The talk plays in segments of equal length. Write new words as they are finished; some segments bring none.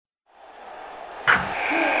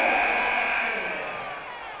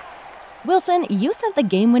Wilson, you sent the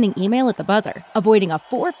game-winning email at the buzzer, avoiding a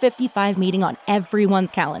 4:55 meeting on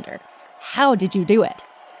everyone's calendar. How did you do it?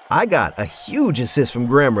 I got a huge assist from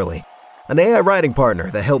Grammarly, an AI writing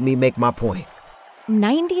partner that helped me make my point.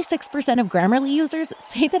 96% of Grammarly users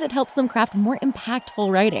say that it helps them craft more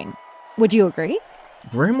impactful writing. Would you agree?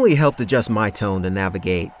 Grammarly helped adjust my tone to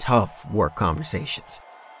navigate tough work conversations.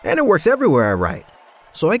 And it works everywhere I write,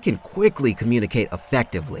 so I can quickly communicate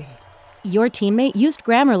effectively. Your teammate used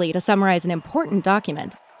Grammarly to summarize an important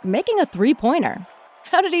document, making a 3-pointer.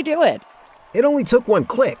 How did he do it? It only took one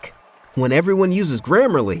click. When everyone uses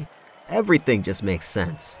Grammarly, everything just makes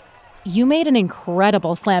sense. You made an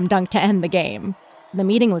incredible slam dunk to end the game. The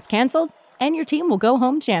meeting was canceled, and your team will go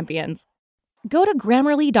home champions. Go to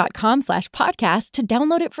Grammarly.com/podcast to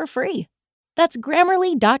download it for free. That's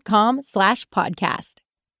Grammarly.com/podcast.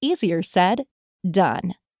 Easier said,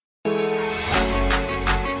 done.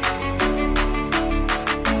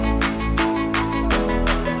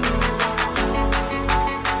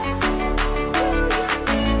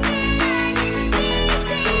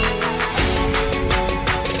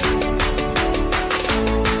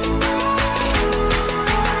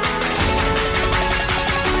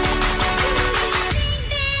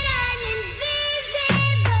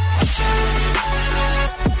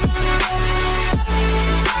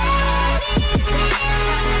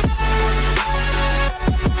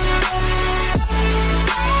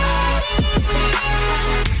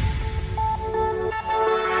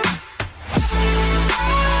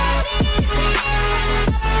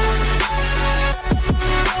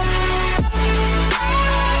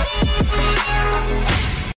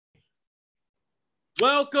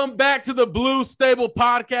 Welcome back to the Blue Stable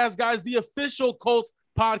Podcast, guys, the official Colts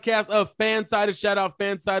podcast of Fansided. Shout out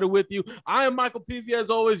Fansided with you. I am Michael Peavy, as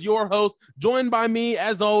always, your host, joined by me,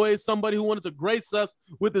 as always, somebody who wanted to grace us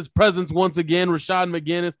with his presence once again, Rashad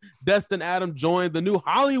McGinnis. Destin Adam joined the new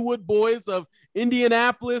Hollywood boys of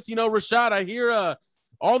Indianapolis. You know, Rashad, I hear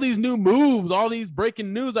all these new moves, all these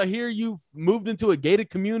breaking news. I hear you've moved into a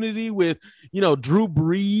gated community with, you know, Drew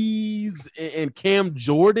Brees and Cam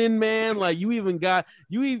Jordan, man. Like you even got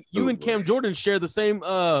you and Cam Jordan share the same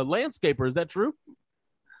landscaper. Is that true?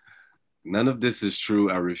 None of this is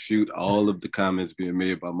true. I refute all of the comments being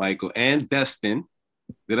made by Michael and Destin.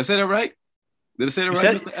 Did I say that right?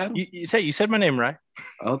 Mr. Adams? You said my name right.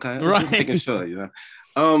 Okay, I was just making sure, you know.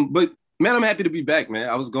 But man, I'm happy to be back, man.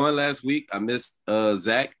 I was gone last week. I missed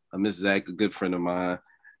Zach. I missed Zach, a good friend of mine.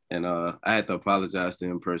 And I had to apologize to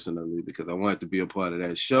him personally because I wanted to be a part of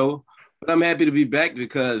that show. But I'm happy to be back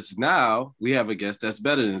because now we have a guest that's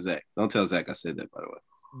better than Zach. Don't tell Zach I said that, by the way.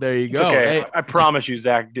 There you go. Okay. Hey. I promise you,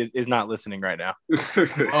 Zach is not listening right now.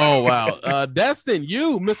 Oh, wow. Destin,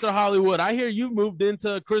 you, Mr. Hollywood, I hear you've moved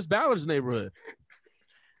into Chris Ballard's neighborhood.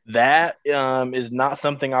 That is not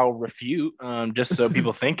something I'll refute, just so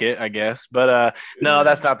people think it, I guess. But no,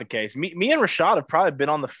 that's not the case. Me and Rashad have probably been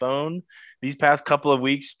on the phone these past couple of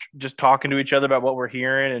weeks, just talking to each other about what we're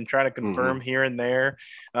hearing and trying to confirm here and there.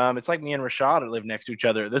 It's like me and Rashad live next to each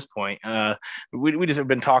other at this point. We just have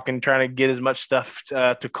been talking, trying to get as much stuff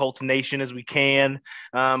to Colts Nation as we can.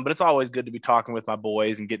 But it's always good to be talking with my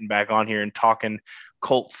boys and getting back on here and talking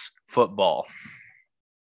Colts football.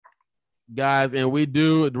 Guys, and we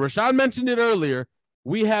do. Rashad mentioned it earlier.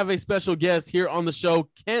 We have a special guest here on the show,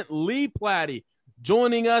 Kent Lee Platty,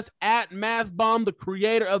 joining us at Math Bomb, the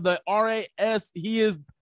creator of the RAS. He's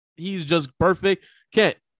just perfect.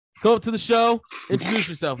 Kent, come up to the show. Introduce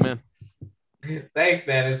yourself, man. Thanks,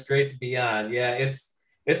 man. It's great to be on. Yeah,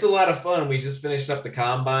 it's a lot of fun. We just finished up the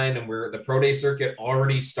combine, and the pro day circuit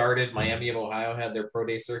already started. Miami of Ohio had their pro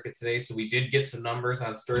day circuit today, so we did get some numbers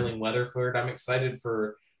on Sterling Weatherford. I'm excited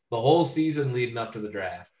for the whole season leading up to the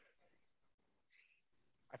draft.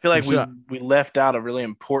 I feel like we left out a really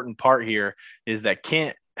important part here is that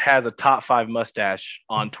Kent has a top 5 mustache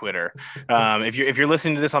on Twitter. If you're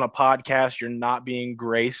listening to this on a podcast, you're not being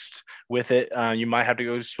graced with it. You might have to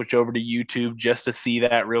go switch over to YouTube just to see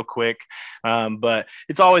that real quick. But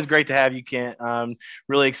it's always great to have you, Kent.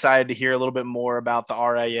 Really excited to hear a little bit more about the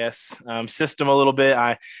RAS system a little bit.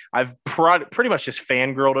 I've pretty much just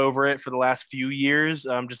fangirled over it for the last few years.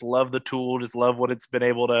 Just love the tool, just love what it's been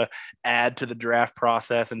able to add to the draft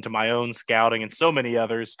process and to my own scouting and so many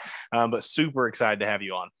others. But super excited to have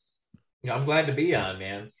you on. Yeah, I'm glad to be on,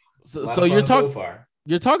 man. So you're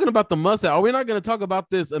talking about the mustache. Are we not going to talk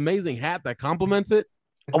about this amazing hat that complements it?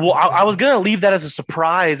 Well, I was going to leave that as a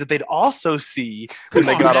surprise that they'd also see when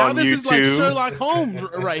they got on this YouTube. Is like Sherlock Holmes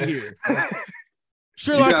right here.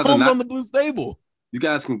 Sherlock Holmes on the Blue Stable. You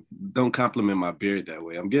guys don't compliment my beard that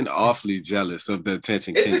way. I'm getting awfully jealous of the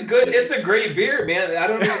attention. It's a great beard, man. I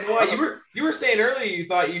don't even know why. You were saying earlier you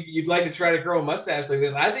thought you'd like to try to grow a mustache like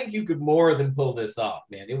this. I think you could more than pull this off,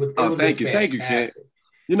 man. It would thank you, Kent.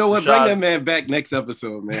 You know what? Rashad, bring that man back next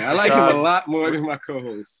episode, man. I like him a lot more than my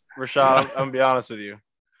co-host. Rashad, I'm gonna be honest with you.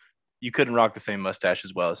 You couldn't rock the same mustache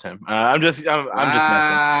as well as him. I'm just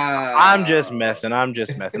messing. I'm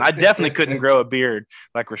just messing. I definitely couldn't grow a beard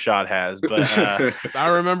like Rashad has. But I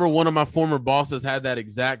remember one of my former bosses had that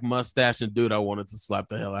exact mustache, and dude, I wanted to slap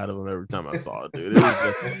the hell out of him every time I saw it, dude.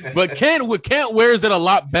 But Kent wears it a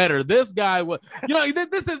lot better. This guy,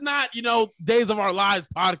 this is not Days of Our Lives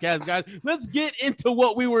podcast, guys. Let's get into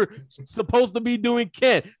what we were supposed to be doing.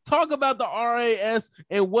 Kent, talk about the RAS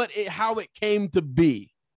and how it came to be.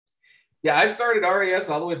 Yeah, I started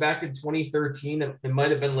RAS all the way back in 2013. It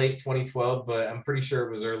might have been late 2012, but I'm pretty sure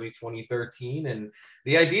it was early 2013. And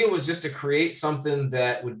the idea was just to create something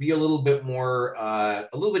that would be a little bit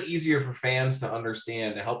easier for fans to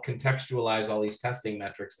understand, to help contextualize all these testing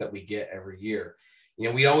metrics that we get every year.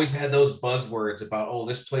 We always had those buzzwords about, oh,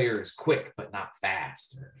 this player is quick but not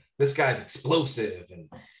fast, or this guy's explosive, and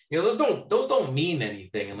those don't mean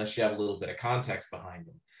anything unless you have a little bit of context behind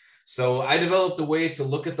them. So I developed a way to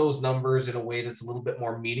look at those numbers in a way that's a little bit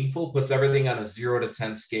more meaningful, puts everything on a 0 to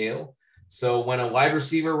 10 scale. So when a wide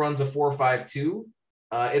receiver runs a 4.52,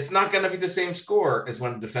 it's not going to be the same score as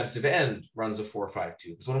when a defensive end runs a 4.52.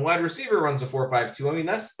 Because when a wide receiver runs a 4.52, I mean,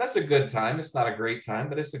 that's a good time. It's not a great time,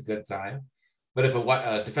 but it's a good time. But if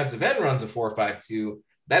a defensive end runs a 4.52,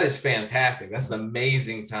 that is fantastic. That's an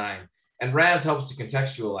amazing time. And RAS helps to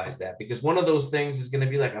contextualize that, because one of those things is going to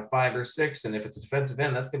be like a 5 or 6. And if it's a defensive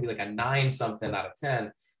end, that's going to be like a 9 something out of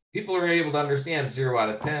 10. People are able to understand 0 out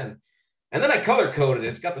of 10. And then I color coded it.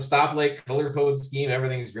 It's got the stoplight color code scheme.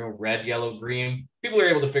 Everything's red, yellow, green. People are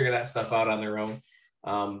able to figure that stuff out on their own.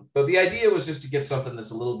 But the idea was just to get something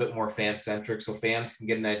that's a little bit more fan centric, so fans can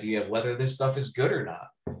get an idea of whether this stuff is good or not.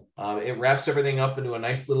 It wraps everything up into a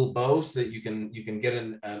nice little bow so that you can get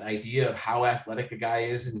an idea of how athletic a guy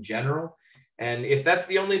is in general. And if that's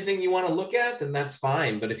the only thing you want to look at, then that's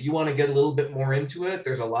fine. But if you want to get a little bit more into it,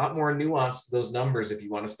 there's a lot more nuance to those numbers if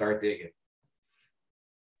you want to start digging.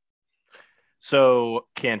 So,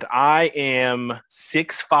 Kent, I am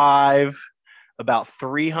 6'5", about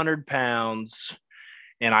 300 pounds,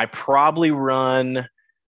 and I probably run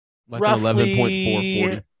like roughly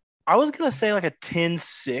 11.440. I was going to say like a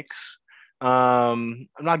 10.6. I'm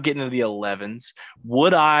not getting into the 11s.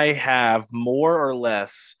 Would I have more or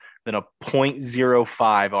less than a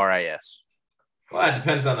 0.05 RIS? Well, it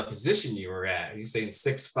depends on the position you were at. You're saying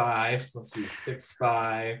 6'5", so let's see,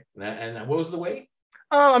 6'5", and what was the weight?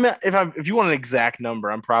 I mean, if you want an exact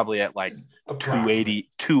number, I'm probably at like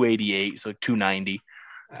 288, so 290.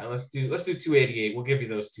 Let's do 288. We'll give you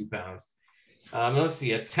those 2 pounds. Let's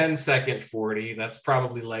see, a 10-second 40. That's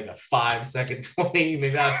probably like a 5-second 20,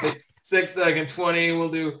 maybe not a 6-second 20.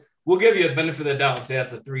 We'll give you a benefit of the doubt and say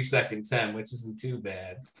that's a 3-second 10, which isn't too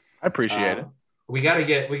bad. I appreciate it. We gotta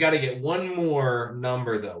get one more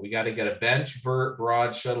number though. We gotta get a bench, vert,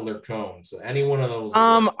 broad, shuttle, or cone. So any one of those.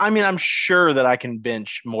 I mean, I'm sure that I can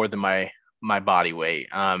bench more than my body weight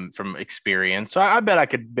from experience. So I bet I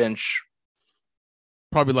could bench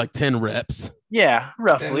probably like 10 reps. Yeah,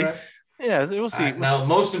 roughly. Yeah, we'll see. Right, now,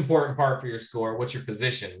 most important part for your score, what's your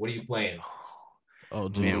position? What are you playing? Oh,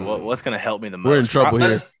 man, what's going to help me the most? We're in trouble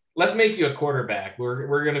here. Let's make you a quarterback.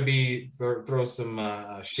 We're going to be throw some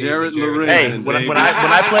Jared Lorenzen. Hey,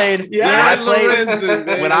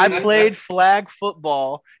 when I played flag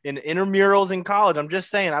football in intramurals in college, I'm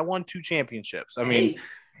just saying I won 2 championships. I mean,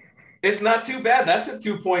 it's not too bad. That's a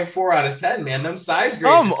 2.4 out of 10, man. Them size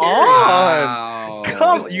grades. Come on.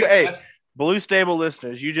 Come on. Hey, Blue Stable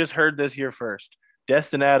listeners, you just heard this here first.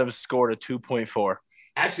 Destin Adams scored a 2.4.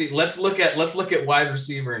 Actually, let's look at wide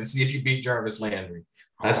receiver and see if you beat Jarvis Landry.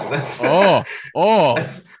 That's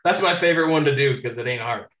that's my favorite one to do because it ain't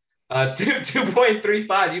hard.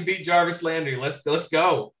 2.35. You beat Jarvis Landry. Let's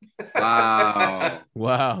go.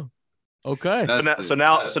 Wow. Okay. So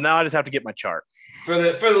now I just have to get my chart. For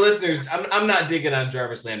the listeners, I'm not digging on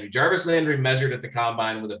Jarvis Landry. Jarvis Landry measured at the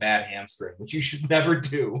combine with a bad hamstring, which you should never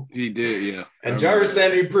do. He did, yeah. And Jarvis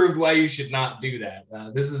Landry proved why you should not do that.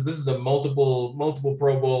 This is a multiple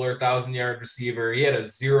Pro Bowler, 1,000-yard receiver. He had a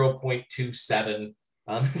 0.27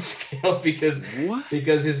 on the scale because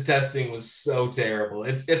his testing was so terrible.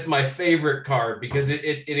 It's my favorite card because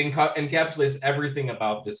it encapsulates everything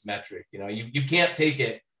about this metric. You can't take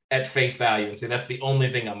it at face value and say that's the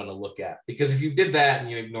only thing I'm going to look at, because if you did that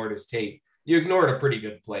and you ignored his tape, you ignored a pretty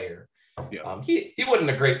good player. Yeah. He wasn't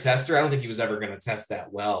a great tester. I don't think he was ever going to test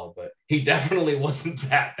that well, but he definitely wasn't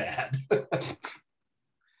that bad.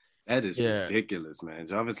 That is ridiculous, man.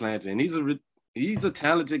 Jarvis Landry, and he's a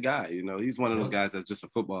talented guy. You know, he's one of those guys that's just a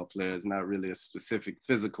football player. It's not really a specific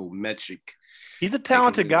physical metric. He's a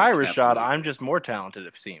talented guy, Rashad. I'm just more talented,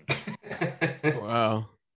 it seems. Wow.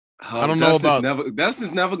 I don't know about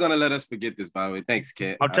Dustin's never gonna let us forget this, by the way. Thanks,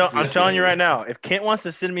 Kent. I'm telling you right now, if Kent wants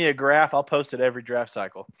to send me a graph, I'll post it every draft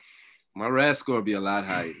cycle. My RAS score will be a lot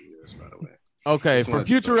higher than yours, by the way. Okay, for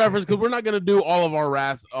future reference, because we're not going to do all of our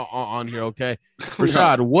RAS on here, okay?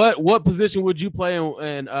 Rashad, what position would you play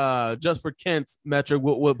in just for Kent's metric,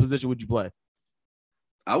 what position would you play?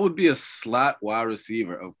 I would be a slot wide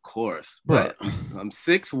receiver, of course. But I'm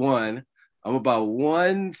 6'1". I'm about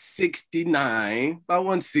 169, about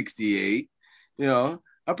 168. You know,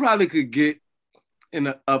 I probably could get in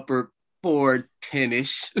the upper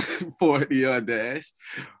 410-ish, 40-yard dash.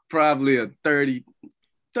 Probably a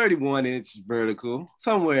 31-inch vertical,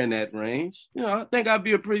 somewhere in that range. You know, I think I'd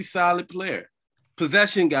be a pretty solid player.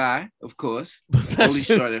 Possession guy, of course.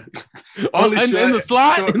 Possession. Only in the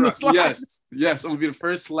slot? In the slot? Yes. I'm going to be the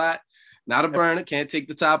first slot. Not a burner. Can't take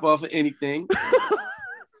the top off of anything.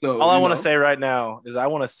 So all I want to say right now is I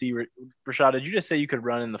want to see Rashad. Did you just say you could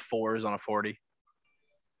run in the 4s on a 40?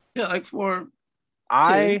 Yeah, like 4.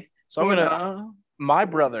 I'm gonna. My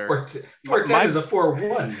brother. 410 is a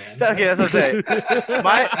 4-1, man. Okay, that's what I'm saying.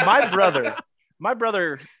 My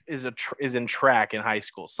brother is in track in high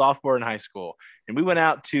school, sophomore in high school, and we went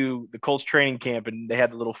out to the Colts training camp and they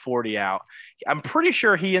had the little 40 out. I'm pretty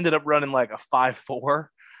sure he ended up running like a 5.4.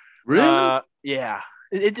 Really? Yeah,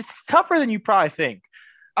 it's tougher than you probably think.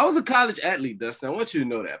 I was a college athlete, Dustin. I want you to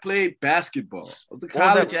know that. I played basketball. I was a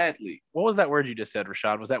college athlete. What was that word you just said,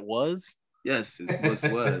 Rashad? Was that was? Yes,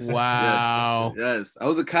 it was. Wow. Yes. I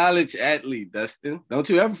was a college athlete, Dustin. Don't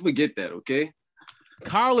you ever forget that, okay?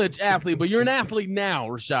 College athlete, but you're an athlete now,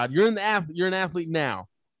 Rashad. You're an athlete now.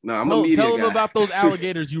 No, I'm a media Tell guy. them about those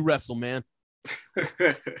alligators you wrestle, man.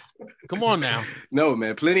 Come on now. No,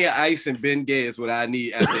 man. Plenty of ice and Bengay is what I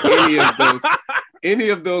need after any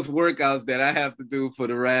of those workouts that I have to do for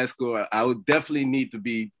the RAS score. I would definitely need to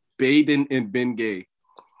be bathing in Bengay.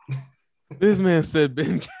 This man said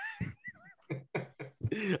Bengay.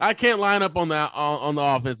 I can't line up on the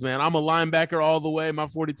offense, man. I'm a linebacker all the way. My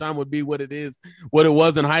 40 time would be what it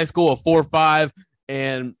was in high school, a 4.5,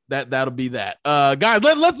 and that'll be that. Guys,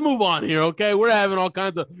 let's move on here, okay? We're having all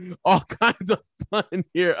kinds of fun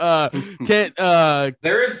here. Kent,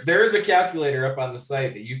 there is a calculator up on the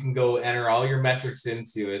site that you can go enter all your metrics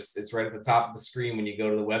into. It's right at the top of the screen when you go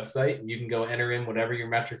to the website, and you can go enter in whatever your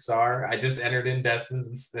metrics are. I just entered in Destin's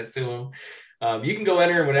and sent it to him. You can go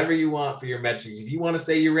enter in whatever you want for your metrics. If you want to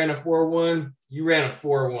say you ran a 4.1, you ran a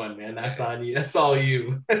 4.1, man. That's on you. That's all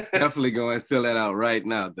you. Definitely go and fill that out right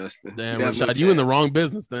now, Dustin. Damn, Rashad, you in the wrong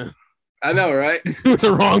business then. I know, right? You in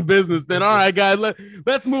the wrong business then. All right, guys,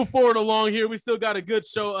 let's move forward along here. We still got a good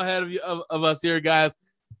show ahead of us here, guys.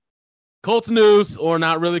 Colts news, or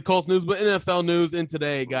not really Colts news, but NFL news in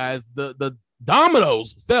today, guys. The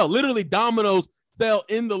dominoes fell. Literally, dominoes fell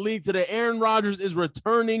in the league today. Aaron Rodgers is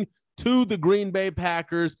returning to the Green Bay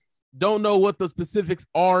Packers. Don't know what the specifics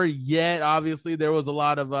are yet. Obviously, there was a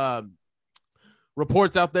lot of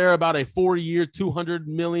reports out there about a 4-year, $200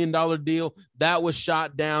 million deal. That was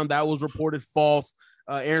shot down. That was reported false.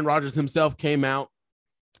 Aaron Rodgers himself came out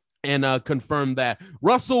and confirmed that.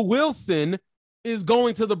 Russell Wilson is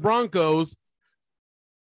going to the Broncos.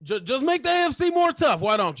 Just make the AFC more tough.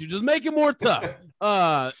 Why don't you? Just make it more tough.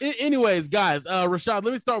 Anyways, guys, Rashad,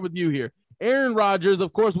 let me start with you here. Aaron Rodgers,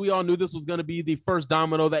 of course, we all knew this was going to be the first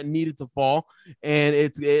domino that needed to fall,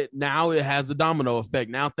 and now it has a domino effect.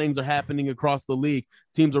 Now things are happening across the league.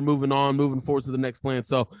 Teams are moving forward to the next plan.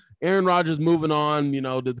 So Aaron Rodgers moving on. You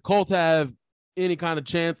know, did the Colts have any kind of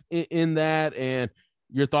chance in that? And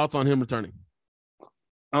your thoughts on him returning?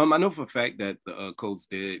 I know for a fact that the Colts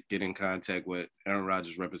did get in contact with Aaron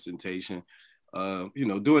Rodgers' representation.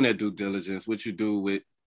 Doing their due diligence, what you do with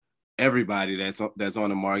everybody that's on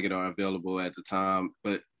the market or available at the time,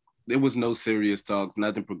 but there was no serious talks,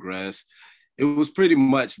 nothing progressed. It was pretty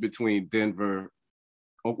much between Denver.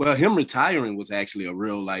 Well, him retiring was actually a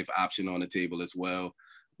real life option on the table as well,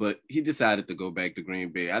 but he decided to go back to Green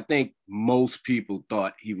Bay. I think most people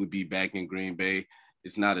thought he would be back in Green Bay.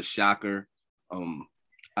 It's not a shocker. I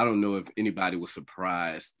don't know if anybody was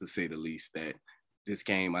surprised, to say the least, that this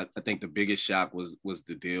game. I think the biggest shock was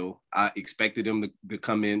the deal. I expected him to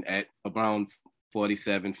come in at around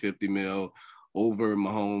 47, 50 mil over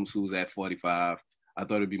Mahomes, who's at 45. I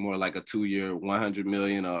thought it'd be more like a 2-year, 100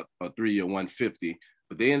 million or 3-year, 150.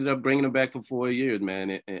 but they ended up bringing him back for 4 years,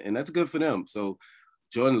 man, and that's good for them. So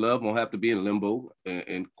Jordan Love won't have to be in limbo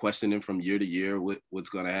and questioning from year to year what's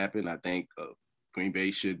going to happen. I think Green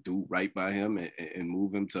Bay should do right by him and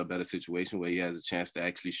move him to a better situation where he has a chance to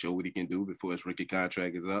actually show what he can do before his rookie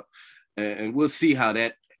contract is up. And we'll see how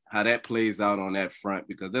that plays out on that front,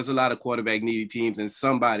 because there's a lot of quarterback needy teams, and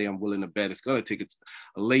somebody I'm willing to bet is going to take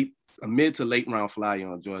a mid to late round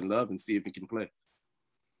flyer on Jordan Love and see if he can play.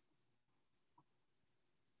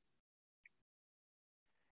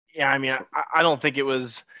 Yeah, I mean, I don't think it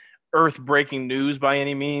was earth-breaking news by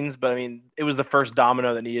any means, but I mean, it was the first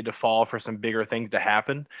domino that needed to fall for some bigger things to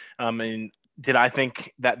happen. Did I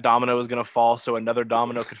think that domino was going to fall so another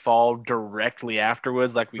domino could fall directly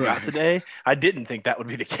afterwards like we got today? I didn't think that would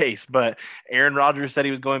be the case, but Aaron Rodgers said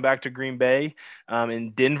he was going back to Green Bay,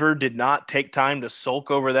 and Denver did not take time to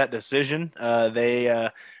sulk over that decision. They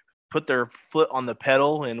put their foot on the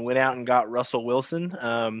pedal and went out and got Russell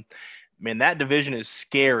Wilson. Man, that division is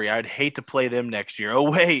scary. I'd hate to play them next year.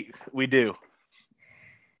 Oh, wait, we do.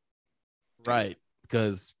 Right,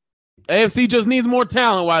 because AFC just needs more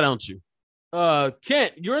talent. Why don't you?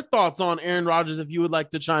 Kent, your thoughts on Aaron Rodgers, if you would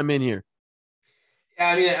like to chime in here.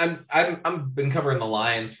 Yeah, I mean, I've been covering the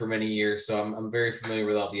Lions for many years, so I'm very familiar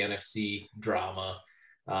with all the NFC drama.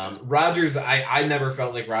 Rodgers, I never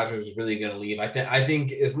felt like Rodgers was really going to leave. I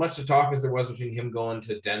think as much the talk as there was between him going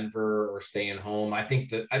to Denver or staying home, I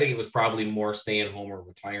think it was probably more staying home or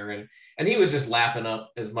retiring. And he was just lapping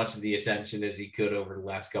up as much of the attention as he could over the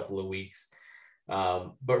last couple of weeks.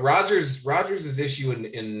 But Rodgers' issue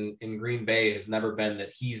in Green Bay has never been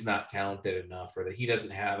that he's not talented enough or that he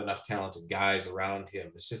doesn't have enough talented guys around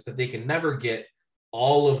him. It's just that they can never get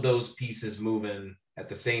all of those pieces moving at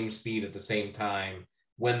the same speed at the same time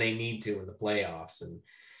when they need to in the playoffs. And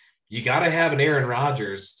you got to have an Aaron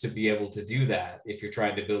Rodgers to be able to do that if you're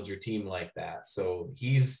trying to build your team like that. So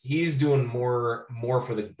he's doing more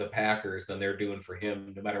for the Packers than they're doing for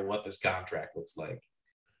him, no matter what this contract looks like.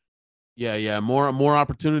 Yeah. More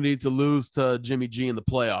opportunity to lose to Jimmy G in the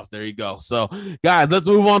playoffs. There you go. So, guys, let's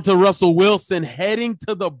move on to Russell Wilson heading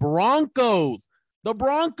to the Broncos. The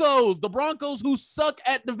Broncos who suck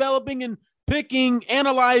at developing and picking,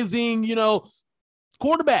 analyzing,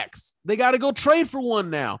 quarterbacks. They got to go trade for one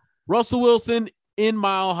now. Russell Wilson in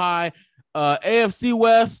Mile High. AFC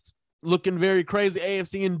West looking very crazy.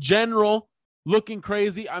 AFC in general looking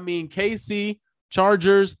crazy. I mean, KC,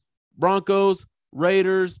 Chargers, Broncos,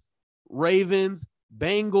 Raiders, Ravens,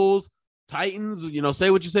 Bengals, Titans. Say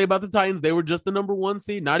what you say about the Titans. They were just the number 1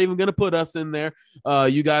 seed. Not even going to put us in there.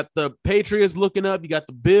 You got the Patriots looking up. You got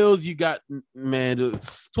the Bills. You got,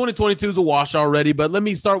 2022 is a wash already. But let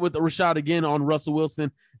me start with Rashad again on Russell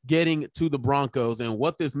Wilson getting to the Broncos and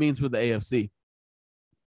what this means for the AFC.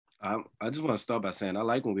 I just want to start by saying I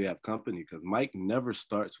like when we have company, because Mike never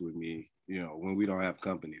starts with me, when we don't have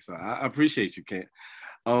company. So I appreciate you, Kent.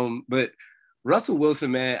 But Russell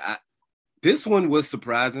Wilson, man, this one was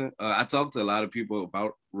surprising. I talked to a lot of people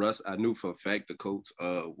about Russ. I knew for a fact the coach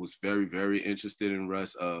was very, very interested in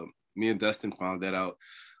Russ. Me and Dustin found that out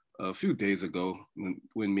a few days ago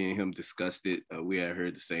when me and him discussed it. We had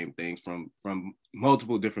heard the same things from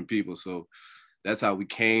multiple different people. So that's how we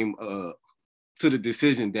came to the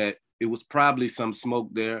decision that it was probably some smoke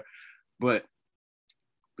there. But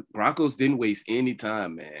the Broncos didn't waste any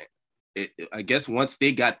time, man. I guess once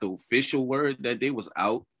they got the official word that they was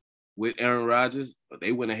out with Aaron Rodgers,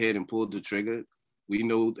 they went ahead and pulled the trigger. We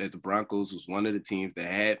know that the Broncos was one of the teams that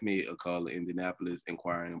had made a call to Indianapolis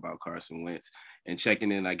inquiring about Carson Wentz and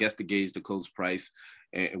checking in, I guess, to gauge the coach price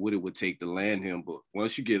and what it would take to land him. But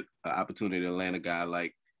once you get an opportunity to land a guy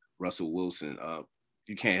like Russell Wilson,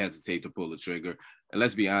 you can't hesitate to pull the trigger. And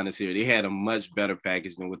let's be honest here, they had a much better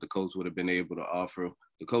package than what the Colts would have been able to offer.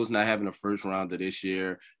 The Colts not having a first rounder this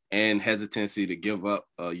year and hesitancy to give up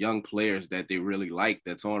young players that they really like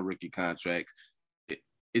that's on rookie contracts,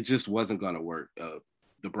 it just wasn't going to work.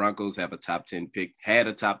 The Broncos have a top 10 pick, had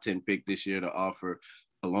a top 10 pick this year to offer,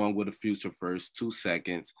 along with a future first, 2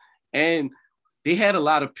 seconds. And they had a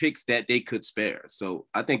lot of picks that they could spare. So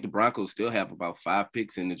I think the Broncos still have about 5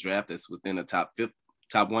 picks in the draft that's within the top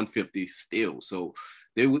 150 still. So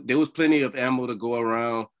there was plenty of ammo to go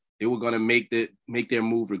around. They were going to make their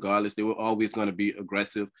move regardless. They were always going to be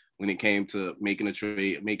aggressive when it came to making a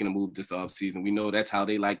trade, making a move this offseason. We know that's how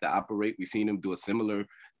they like to operate. We've seen them do a similar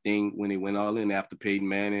thing when they went all in after Peyton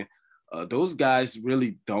Manning. Those guys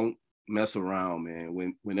really don't mess around,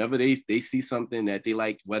 man. Whenever they see something that they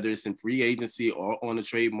like, whether it's in free agency or on the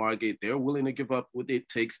trade market, they're willing to give up what it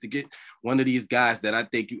takes to get one of these guys that I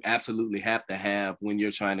think you absolutely have to have when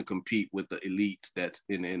you're trying to compete with the elites that's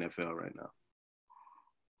in the NFL right now.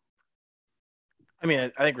 I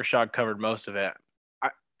mean, I think Rashad covered most of it.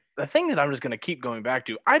 The thing that I'm just going to keep going back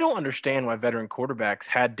to, I don't understand why veteran quarterbacks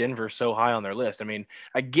had Denver so high on their list. I mean,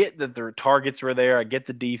 I get that their targets were there. I get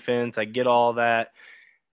the defense. I get all that.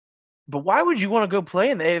 But why would you want to go play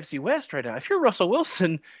in the AFC West right now? If you're Russell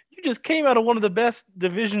Wilson, you just came out of one of the best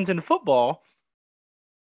divisions in football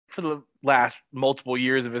for the last multiple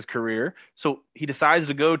years of his career. So he decides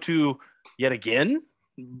to go to, yet again,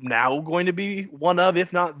 now going to be one of,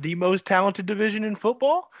 if not the most talented division in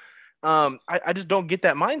football. I just don't get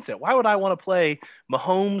that mindset. Why would I want to play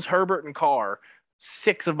Mahomes, Herbert, and Carr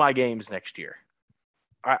 6 of my games next year?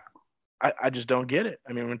 I just don't get it.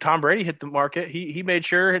 I mean, when Tom Brady hit the market, he made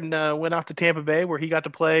sure and went off to Tampa Bay where he got to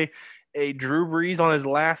play a Drew Brees on his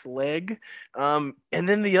last leg. And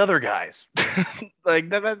then the other guys, like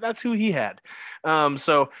that's who he had.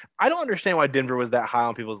 So I don't understand why Denver was that high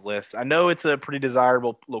on people's lists. I know it's a pretty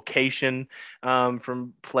desirable location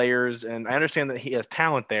from players, and I understand that he has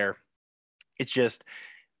talent there. It's just,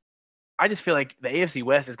 I just feel like the AFC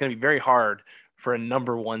West is going to be very hard for a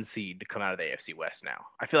number 1 seed to come out of the AFC West now.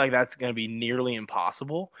 I feel like that's going to be nearly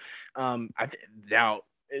impossible. Now,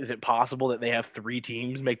 is it possible that they have 3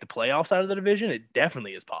 teams make the playoffs out of the division? It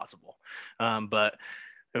definitely is possible. But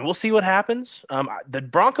we'll see what happens. The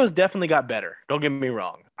Broncos definitely got better. Don't get me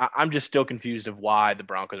wrong. I'm just still confused of why the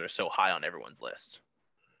Broncos are so high on everyone's list.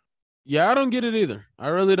 Yeah, I don't get it either. I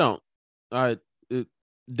really don't.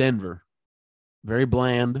 Denver. Very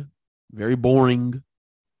bland, very boring,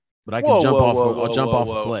 but I can jump off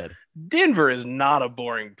a sled. Denver is not a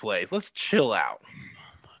boring place. Let's chill out.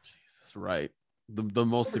 Oh, Jesus, right. The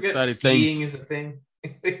most exciting skiing is a thing.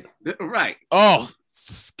 Right. Oh,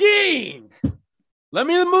 skiing. Let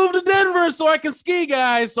me move to Denver so I can ski,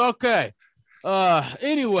 guys. Okay.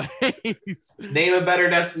 Anyways. Name a better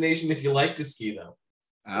destination if you like to ski, though.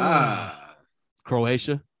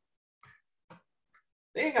 Croatia.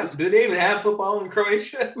 Do they even have football in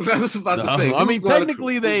Croatia? I was about to say. I mean,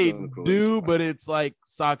 technically they do, but it's like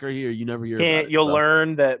soccer here. You never hear about it. You'll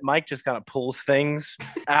learn that Mike just kind of pulls things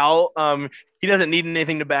out. He doesn't need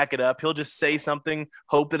anything to back it up. He'll just say something,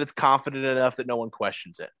 hope that it's confident enough that no one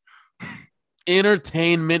questions it.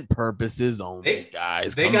 Entertainment purposes only,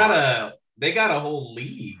 guys. They got a whole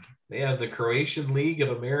league. They have the Croatian League of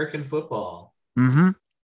American Football. Mm-hmm.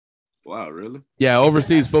 Wow, really? Yeah,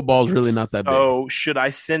 overseas football is really not that big. Oh, should I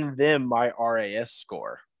send them my RAS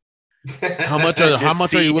score? How much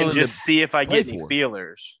are you willing to see if I get any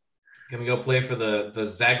feelers? Can we go play for the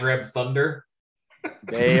Zagreb Thunder?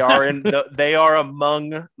 They are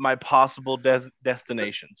among my possible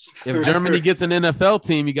destinations. If Germany gets an NFL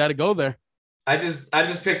team, you got to go there. I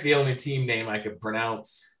just picked the only team name I could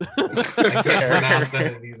pronounce. I can't pronounce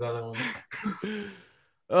any of these other ones.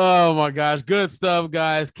 Oh my gosh, good stuff,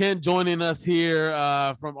 guys. Kent joining us here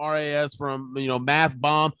from RAS, from Math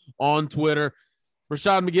Bomb on Twitter.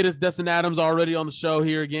 Rashad McGinnis, Destin Adams already on the show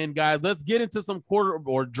here again, guys. Let's get into some quarter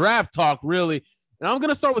or draft talk, really. And I'm going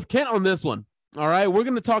to start with Kent on this one. All right, we're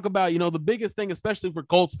going to talk about the biggest thing, especially for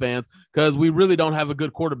Colts fans, because we really don't have a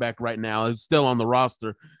good quarterback right now. It's still on the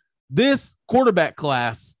roster. This quarterback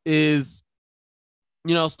class is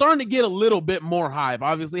starting to get a little bit more hype.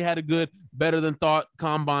 Obviously had a good, better than thought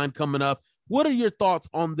combine coming up. What are your thoughts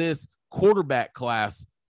on this quarterback class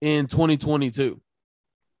in 2022?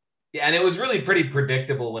 Yeah, and it was really pretty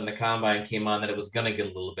predictable when the combine came on that it was going to get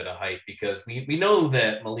a little bit of hype because we know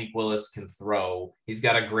that Malik Willis can throw. He's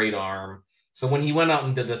got a great arm. So when he went out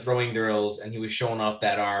and did the throwing drills and he was showing off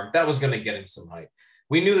that arm, that was going to get him some hype.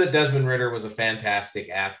 We knew that Desmond Ridder was a fantastic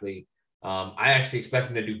athlete. I actually expect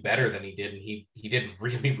him to do better than he did, and he did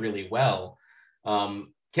really, really well.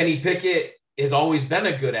 Kenny Pickett has always been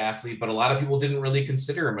a good athlete, but a lot of people didn't really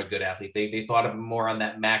consider him a good athlete. They thought of him more on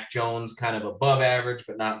that Mac Jones kind of above average,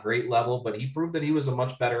 but not great level, but he proved that he was a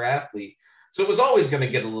much better athlete. So it was always going to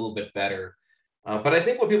get a little bit better. But I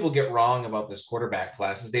think what people get wrong about this quarterback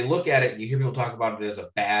class is they look at it and you hear people talk about it as a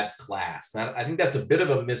bad class. Now, I think that's a bit of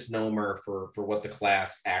a misnomer for what the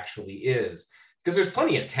class actually is, because there's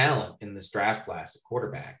plenty of talent in this draft class at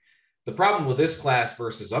quarterback. The problem with this class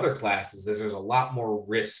versus other classes is there's a lot more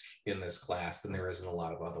risk in this class than there is in a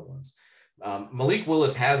lot of other ones. Malik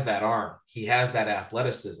Willis has that arm. He has that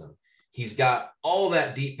athleticism. He's got all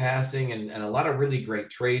that deep passing and a lot of really great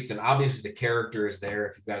traits. And obviously the character is there.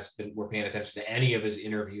 If you guys were paying attention to any of his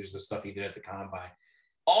interviews, the stuff he did at the combine,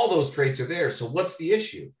 all those traits are there. So what's the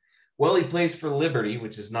issue? Well, he plays for Liberty,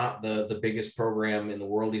 which is not the biggest program in the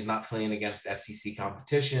world. He's not playing against SEC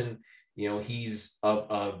competition. He's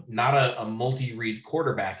not a multi-read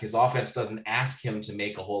quarterback. His offense doesn't ask him to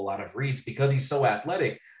make a whole lot of reads because he's so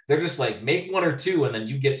athletic. They're just like, make one or two, and then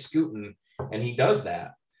you get scooting, and he does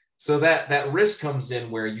that. So that risk comes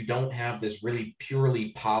in where you don't have this really purely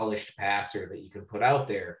polished passer that you can put out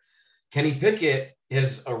there. Kenny Pickett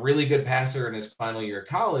is a really good passer in his final year of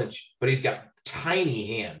college, but he's got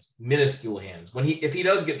tiny hands, minuscule hands. If he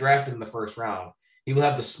does get drafted in the first round, he will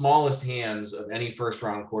have the smallest hands of any first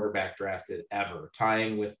round quarterback drafted ever,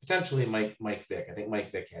 tying with potentially Mike Vick. I think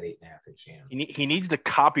Mike Vick had 8.5-inch hands. He needs to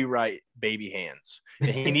copyright baby hands.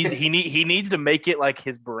 And he needs to make it like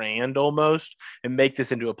his brand almost and make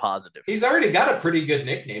this into a positive. He's already got a pretty good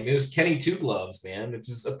nickname. It was Kenny Two Gloves, man, which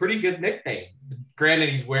is a pretty good nickname. Granted,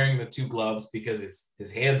 he's wearing the two gloves because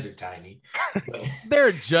his hands are tiny.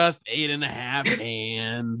 They're just 8.5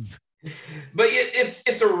 hands. But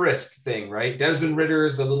it's a risk thing, right? Desmond Ridder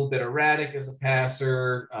is a little bit erratic as a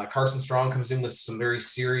passer. Carson Strong comes in with some very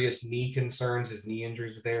serious knee concerns. His knee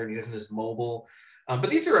injuries are there, and he isn't as mobile.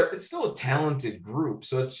 But it's still a talented group.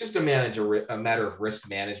 So it's just a matter of risk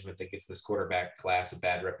management that gets this quarterback class a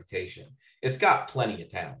bad reputation. It's got plenty of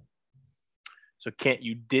talent. So Kent,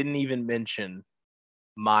 you didn't even mention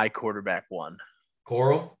my quarterback one.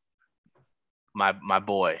 Coral? My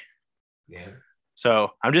boy. Yeah. So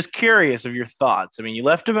I'm just curious of your thoughts. I mean, you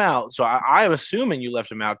left him out, so I'm assuming you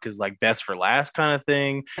left him out because like best for last kind of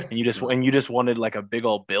thing, and you just wanted like a big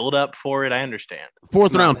old build up for it. I understand.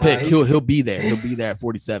 4th round pick. He'll be there. He'll be there at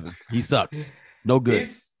 47. He sucks. No good.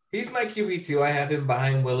 He's my QB too. I have him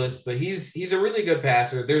behind Willis, but he's a really good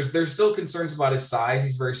passer. There's still concerns about his size.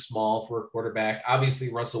 He's very small for a quarterback.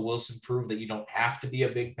 Obviously, Russell Wilson proved that you don't have to be a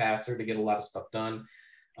big passer to get a lot of stuff done.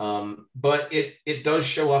 But it does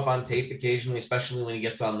show up on tape occasionally, especially when he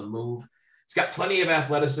gets on the move. He's got plenty of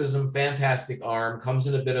athleticism, fantastic arm, comes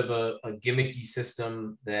in a bit of a gimmicky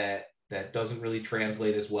system that doesn't really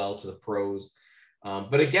translate as well to the pros.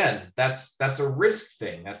 But again, that's a risk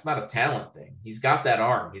thing. That's not a talent thing. He's got that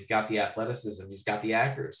arm. He's got the athleticism. He's got the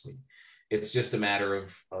accuracy. It's just a matter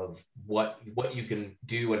of what you can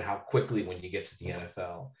do and how quickly when you get to the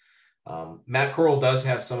NFL. Matt Corral does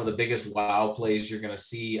have some of the biggest wow plays you're going to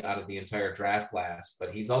see out of the entire draft class,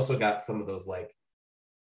 but he's also got some of those like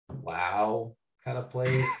wow kind of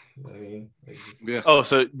plays. I mean, yeah. Oh,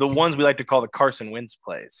 so the ones we like to call the Carson Wentz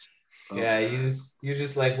plays. Yeah, you're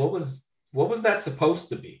just like, what was that supposed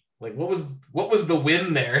to be? Like, what was the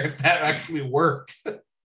win there if that actually worked?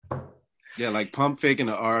 Yeah, like pump faking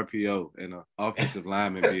an RPO and an offensive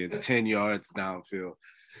lineman being 10 yards downfield.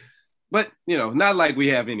 But, not like we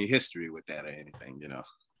have any history with that or anything,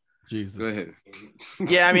 Jesus. Go ahead.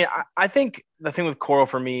 Yeah, I mean, I think the thing with Coral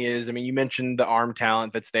for me is, I mean, you mentioned the arm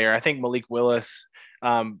talent that's there. I think Malik Willis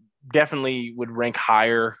definitely would rank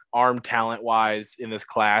higher arm talent-wise in this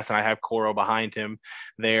class, and I have Coral behind him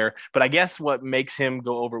there. But I guess what makes him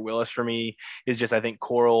go over Willis for me is just I think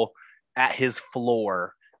Coral at his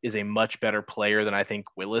floor is a much better player than I think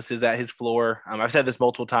Willis is at his floor. I've said this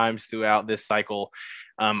multiple times throughout this cycle.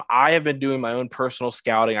 I have been doing my own personal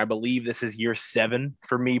scouting. I believe this is year 7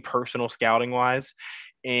 for me, personal scouting wise.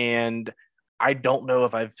 And I don't know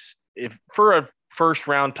if for a first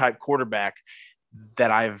round type quarterback that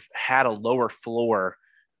I've had a lower floor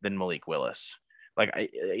than Malik Willis. Like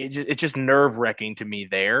it's just nerve wracking to me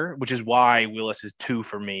there, which is why Willis is 2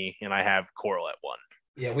 for me. And I have Coral at 1.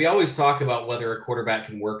 Yeah, we always talk about whether a quarterback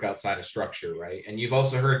can work outside of structure, right? And you've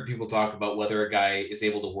also heard people talk about whether a guy is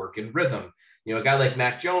able to work in rhythm. A guy like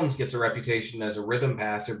Mac Jones gets a reputation as a rhythm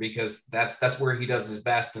passer because that's where he does his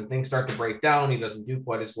best. And things start to break down, he doesn't do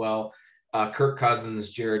quite as well. Kirk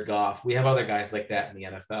Cousins, Jared Goff. We have other guys like that in the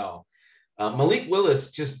NFL. Malik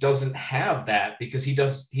Willis just doesn't have that because he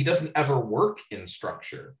doesn't ever work in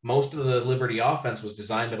structure. Most of the Liberty offense was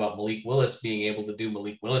designed about Malik Willis being able to do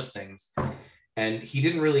Malik Willis things. And he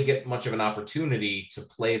didn't really get much of an opportunity to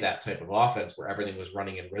play that type of offense where everything was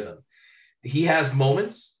running in rhythm. He has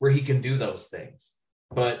moments where he can do those things,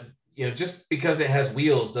 but just because it has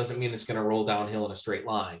wheels doesn't mean it's going to roll downhill in a straight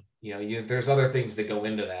line. There's other things that go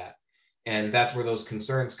into that. And that's where those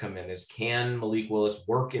concerns come in is, can Malik Willis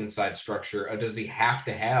work inside structure, or does he have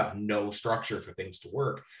to have no structure for things to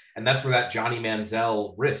work? And that's where that Johnny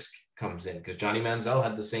Manziel risk comes in, because Johnny Manziel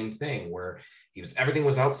had the same thing where everything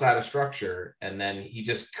was outside of structure, and then he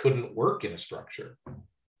just couldn't work in a structure.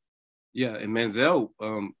 Yeah, and Manziel,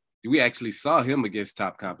 we actually saw him against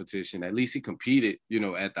top competition. At least he competed,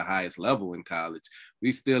 at the highest level in college.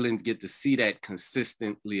 We still didn't get to see that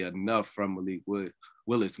consistently enough from Malik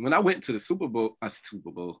Willis. When I went to the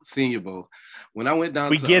Senior Bowl, when I went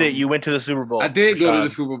down you went to the Super Bowl. I did go to the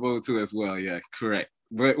Super Bowl too as well. Yeah, correct.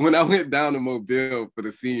 But when I went down to Mobile for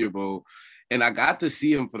the Senior Bowl, and I got to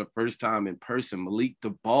see him for the first time in person, Malik, the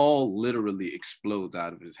ball literally explodes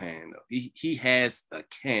out of his hand. He has a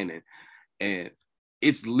cannon, and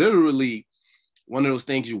it's literally one of those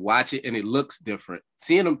things you watch it and it looks different.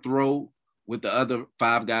 Seeing him throw with the other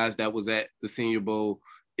 5 guys that was at the Senior Bowl,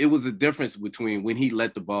 it was a difference between when he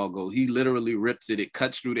let the ball go. He literally rips it. It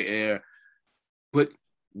cuts through the air. But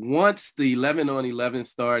once the 11-on-11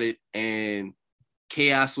 started and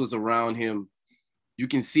chaos was around him, you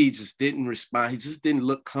can see he just didn't respond. He just didn't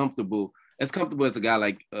look comfortable, as comfortable as a guy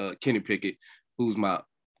like Kenny Pickett, who's my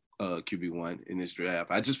QB1 in this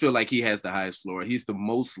draft. I just feel like he has the highest floor. He's the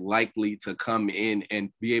most likely to come in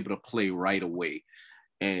and be able to play right away.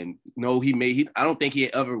 And no, I don't think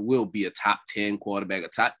he ever will be a top 10 quarterback, a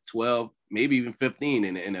top 12, maybe even 15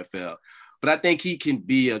 in the NFL. But I think he can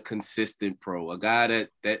be a consistent pro, a guy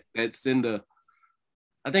that's in the,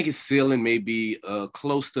 I think his ceiling may be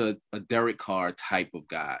close to a Derek Carr type of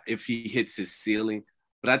guy if he hits his ceiling.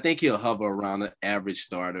 But I think he'll hover around an average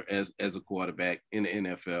starter as a quarterback in the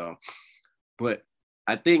NFL. But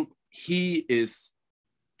I think he is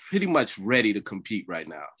pretty much ready to compete right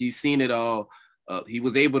now. He's seen it all. He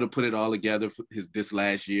was able to put it all together for this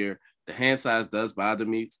last year. The hand size does bother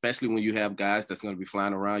me, especially when you have guys that's going to be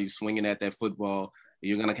flying around you swinging at that football. And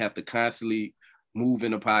you're going to have to constantly move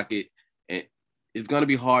in the pocket. And it's going to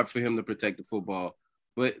be hard for him to protect the football.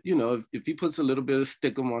 But, if he puts a little bit of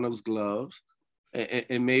stickum on those gloves,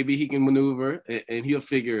 and maybe he can maneuver and he'll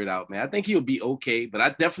figure it out, man. I think he'll be okay, but I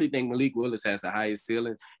definitely think Malik Willis has the highest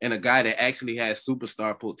ceiling and a guy that actually has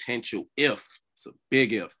superstar potential if, it's a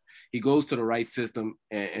big if, he goes to the right system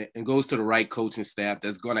and goes to the right coaching staff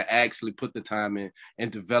that's going to actually put the time in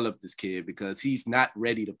and develop this kid, because he's not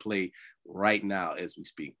ready to play right now as we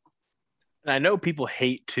speak. And I know people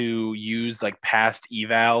hate to use like past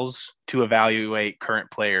evals to evaluate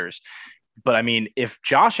current players. But I mean, if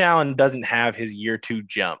Josh Allen doesn't have his year 2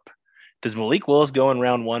 jump, does Malik Willis go in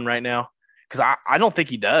round 1 right now? Because I don't think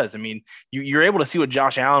he does. I mean, you're able to see what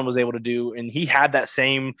Josh Allen was able to do, and he had that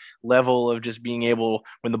same level of just being able,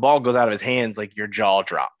 when the ball goes out of his hands, like your jaw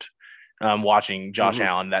dropped watching Josh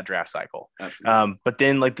Allen that draft cycle. But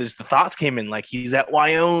then like the thoughts came in, like he's at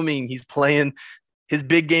Wyoming, he's playing. His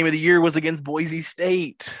big game of the year was against Boise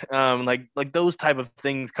State. Like those type of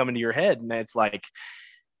things come into your head, and it's like,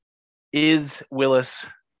 is Willis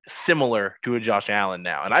similar to a Josh Allen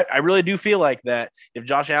now? And I really do feel like that if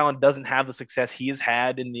Josh Allen doesn't have the success he has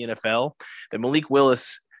had in the NFL, that Malik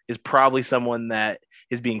Willis is probably someone that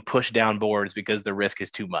is being pushed down boards because the risk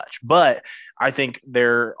is too much. But I think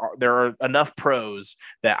there are enough pros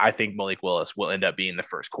that I think Malik Willis will end up being the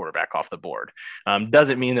first quarterback off the board.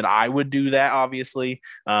 Doesn't mean that I would do that, obviously,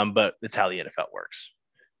 but it's how the NFL works.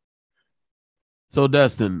 So,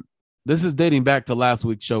 Destin, this is dating back to last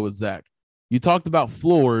week's show with Zach. You talked about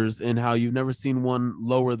floors and how you've never seen one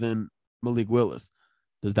lower than Malik Willis.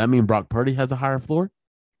 Does that mean Brock Purdy has a higher floor?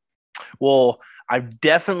 Well, I've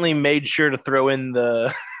definitely made sure to throw in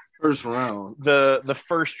the first round, the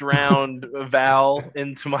first round Val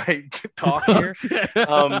into my talk here,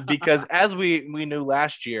 because as we knew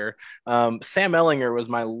last year, Sam Ehlinger was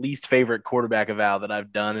my least favorite quarterback eval that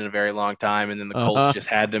I've done in a very long time, and then the Colts just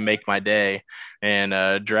had to make my day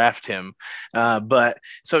and draft him. But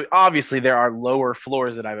so obviously there are lower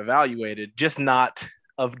floors that I've evaluated, just not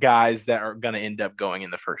of guys that are going to end up going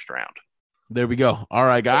in the first round. There we go. All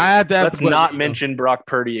right, guys. Let's not mention Brock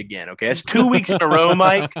Purdy again, okay? It's 2 weeks in a row,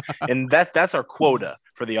 Mike, and that's our quota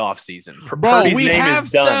for the offseason. Bro, we have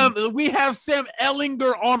Sam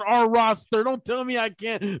Ehlinger on our roster. Don't tell me I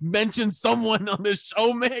can't mention someone on this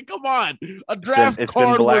show, man. Come on. A draft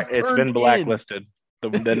card was turned in. It's been blacklisted.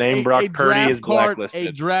 The name Brock Purdy is blacklisted.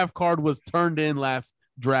 A draft card was turned in last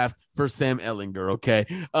draft for Sam Ehlinger, okay?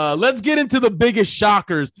 Let's get into the biggest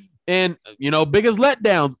shockers and, biggest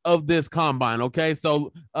letdowns of this combine, okay?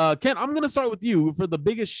 So, Ken, I'm going to start with you for the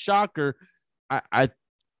biggest shocker. I'm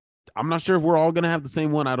not sure if we're all going to have the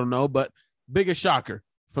same one. I don't know, but biggest shocker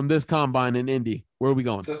from this combine in Indy. Where are we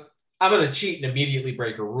going? So I'm going to cheat and immediately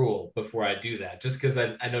break a rule before I do that, just because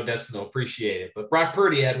I know Destin will appreciate it. But Brock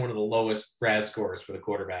Purdy had one of the lowest grad scores for the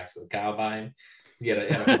quarterbacks of the combine. He had a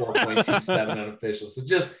 4.27 unofficial. So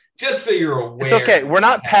just so you're aware. It's okay. We're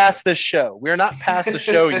not past this show. We're not past the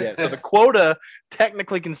show yet. So the quota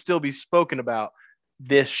technically can still be spoken about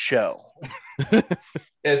this show.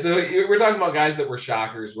 Yeah, so we're talking about guys that were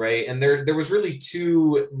shockers, right? And there was really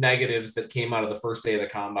 2 negatives that came out of the first day of the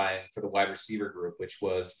combine for the wide receiver group, which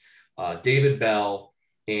was David Bell.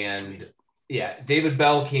 And David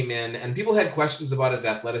Bell came in and people had questions about his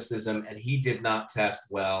athleticism, and he did not test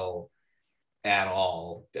well at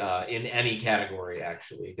all in any category,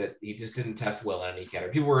 actually. That he just didn't test well in any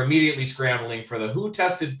category. People were immediately scrambling for who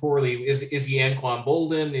tested poorly. Is he Anquan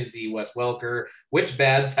Bolden? Is he Wes Welker? Which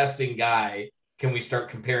bad testing guy can we start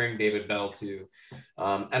comparing David Bell to?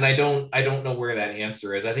 And I don't know where that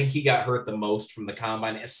answer is. I think he got hurt the most from the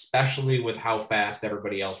combine, especially with how fast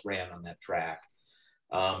everybody else ran on that track.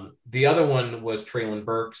 The other one was Treylon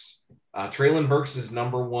Burks. Treylon Burks'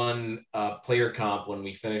 number one player comp when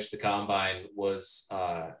we finished the combine was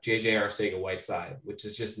JJ Arcega-Whiteside, which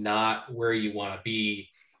is just not where you want to be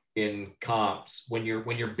in comps when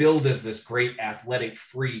you're billed as this great athletic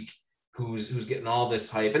freak who's getting all this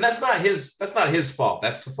hype. And that's not his fault.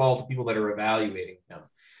 That's the fault of people that are evaluating him.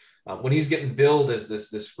 When he's getting billed as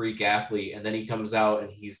this freak athlete, and then he comes out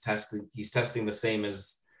and he's testing the same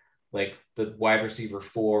as like the wide receiver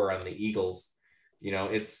 4 on the Eagles,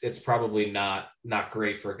 it's probably not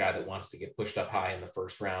great for a guy that wants to get pushed up high in the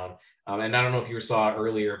first round. And I don't know if you saw it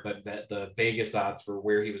earlier, but that the Vegas odds for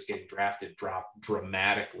where he was getting drafted dropped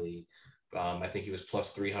dramatically. I think he was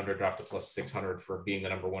plus 300, dropped to plus 600 for being the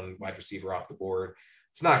number one wide receiver off the board.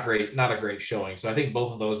 It's not great, not a great showing. So I think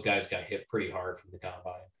both of those guys got hit pretty hard from the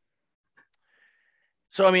combine.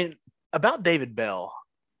 So, I mean, about David Bell,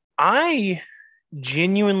 I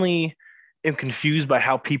genuinely am confused by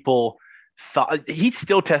how people thought he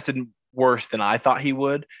still tested worse than I thought he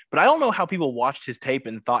would, but I don't know how people watched his tape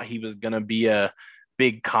and thought he was going to be a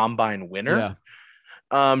big combine winner. Yeah.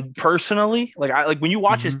 Personally, like when you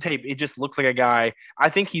watch his tape, it just looks like a guy. I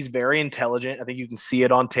think he's very intelligent. I think you can see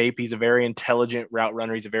it on tape. He's a very intelligent route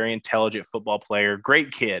runner. He's a very intelligent football player.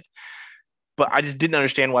 Great kid. But I just didn't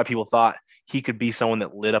understand why people thought he could be someone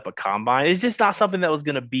that lit up a combine. It's just not something that was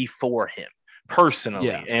going to be for him personally.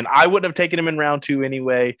 Yeah. And I wouldn't have taken him in round 2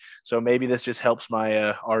 anyway. So maybe this just helps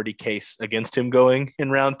my already case against him going in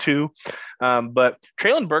round 2. But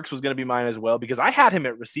Treylon Burks was going to be mine as well, because I had him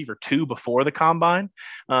at receiver 2 before the combine,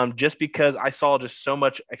 just because I saw just so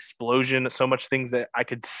much explosion, so much things that I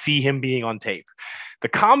could see him being on tape. The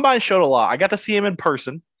combine showed a lot. I got to see him in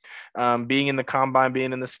person, being in the combine,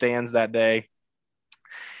 being in the stands that day.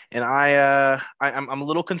 And I'm a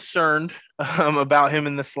little concerned about him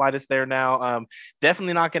in the slightest there now.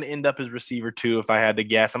 Definitely not going to end up as receiver 2 if I had to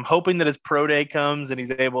guess. I'm hoping that his pro day comes and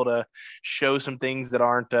he's able to show some things that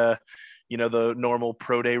aren't, the normal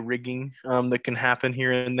pro day rigging that can happen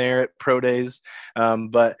here and there at pro days.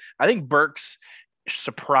 But I think Burks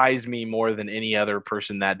surprised me more than any other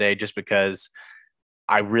person that day, just because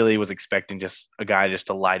I really was expecting just a guy just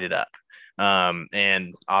to light it up.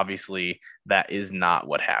 And obviously that is not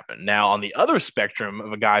what happened. Now, on the other spectrum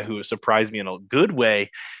of a guy who surprised me in a good way,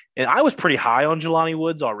 and I was pretty high on Jelani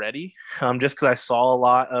Woods already, just because I saw a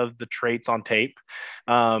lot of the traits on tape.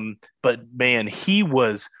 But man, he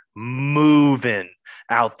was moving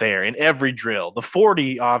out there in every drill. The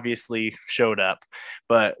 40 obviously showed up,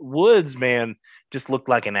 but Woods, man, just looked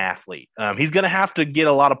like an athlete. He's going to have to get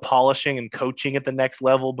a lot of polishing and coaching at the next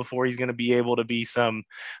level before he's going to be able to be some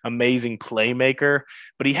amazing playmaker,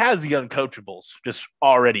 but he has the uncoachables just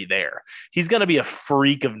already there. He's going to be a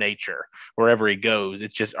freak of nature wherever he goes.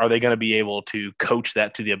 It's just, are they going to be able to coach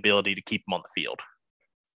that to the ability to keep him on the field?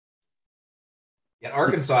 Yeah,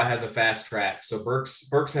 Arkansas has a fast track, so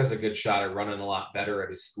Burks has a good shot at running a lot better at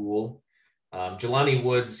his school. Jelani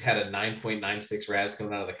Woods had a 9.96 RAS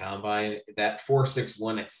coming out of the combine. That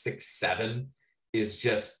 4.61 at 6'7" is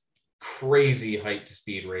just crazy height to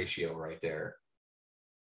speed ratio right there.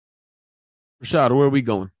 Rashad, where are we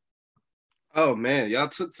going? Oh man, y'all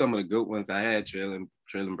took some of the good ones. I had Treylon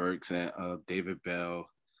Burks and David Bell.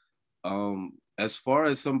 As far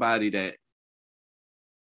as somebody that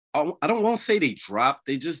I don't want to say they dropped,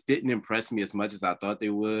 they just didn't impress me as much as I thought they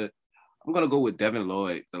would. I'm going to go with Devin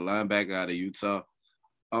Lloyd, the linebacker out of Utah.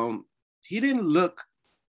 He didn't look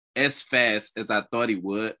as fast as I thought he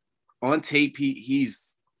would. On tape,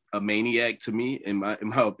 he's a maniac to me, in my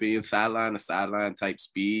opinion, sideline to sideline type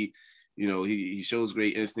speed. He shows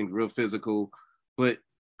great instinct, real physical. But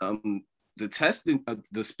the testing,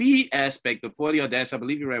 the speed aspect, the 40-yard dash, I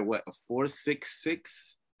believe he ran, what, a 4.66?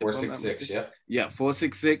 4.66, yep. Yeah,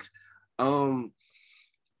 4.66.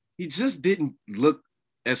 He just didn't look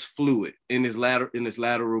as fluid in his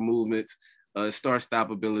lateral movements, start-stop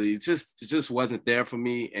ability. It just wasn't there for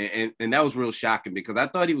me, and that was real shocking, because I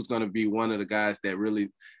thought he was going to be one of the guys that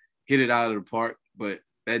really hit it out of the park, but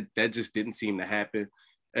that just didn't seem to happen.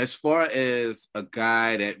 As far as a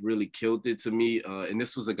guy that really killed it to me, and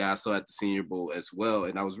this was a guy I saw at the Senior Bowl as well,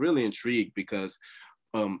 and I was really intrigued because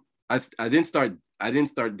I didn't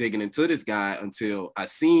start digging into this guy until I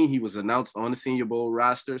seen he was announced on the Senior Bowl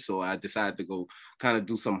roster. So I decided to go kind of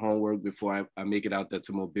do some homework before I make it out there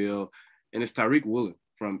to Mobile. And it's Tariq Woolen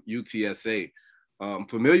from UTSA.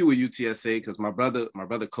 Familiar with UTSA because my brother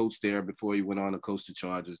coached there before he went on to coach the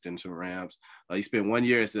Chargers, then some Rams. He spent 1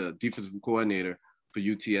 year as a defensive coordinator for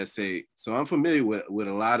UTSA. So I'm familiar with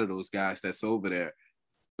a lot of those guys that's over there.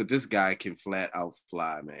 But this guy can flat out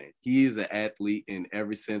fly, man. He is an athlete in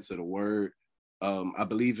every sense of the word. I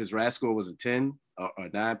believe his RAS score was a 10 or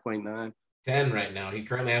 9.9. 10 right now. He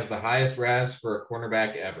currently has the highest RAS for a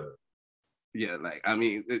cornerback ever. Yeah, like, I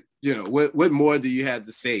mean, what more do you have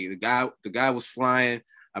to say? The guy was flying.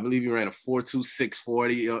 I believe he ran a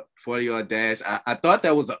 4.26 40-yard dash. I thought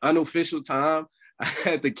that was an unofficial time. I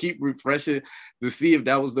had to keep refreshing to see if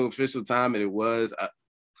that was the official time, and it was.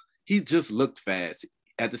 He just looked fast.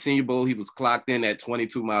 At the Senior Bowl, he was clocked in at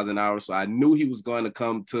 22 miles an hour, so I knew he was going to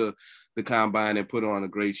come to the combine and put on a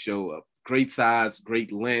great show. Great size,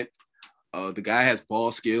 great length. The guy has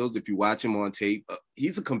ball skills. If you watch him on tape,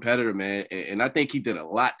 he's a competitor, man, and I think he did a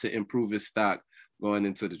lot to improve his stock going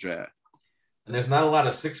into the draft. And there's not a lot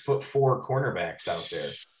of 6'4" cornerbacks out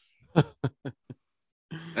there.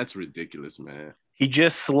 That's ridiculous, man. He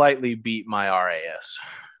just slightly beat my RAS.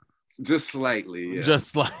 Just slightly, yeah.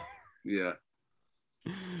 Just like, yeah.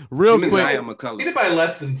 Real Him quick. and McCullough. Beat it by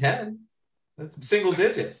less than 10. That's single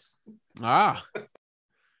digits.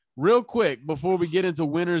 Real quick, before we get into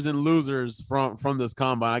winners and losers from this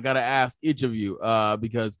combine, I got to ask each of you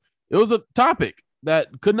because it was a topic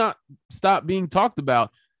that could not stop being talked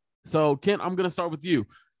about. So, Kent, I'm going to start with you.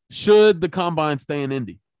 Should the combine stay in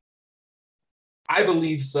Indy? I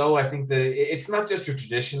believe so. I think that it's not just a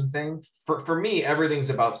tradition thing. For me, everything's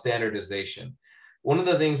about standardization. One of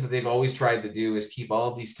the things that they've always tried to do is keep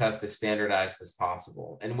all of these tests as standardized as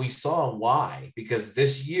possible. And we saw why, because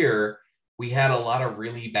this year we had a lot of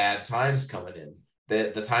really bad times coming in.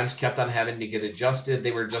 The times kept on having to get adjusted.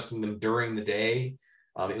 They were adjusting them during the day.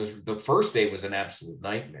 It was the first day was an absolute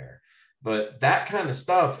nightmare. But that kind of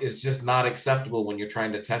stuff is just not acceptable when you're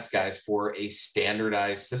trying to test guys for a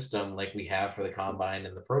standardized system like we have for the combine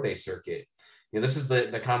and the pro day circuit. You know, this is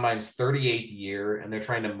the combine's 38th year, and they're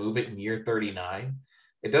trying to move it in year 39.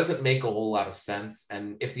 It doesn't make a whole lot of sense.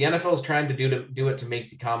 And if the NFL is trying to do it to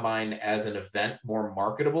make the combine as an event more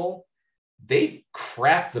marketable, they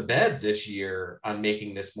crapped the bed this year on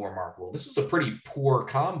making this more marketable. This was a pretty poor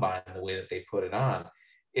combine the way that they put it on.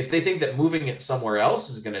 If they think that moving it somewhere else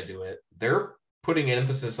is going to do it, they're putting an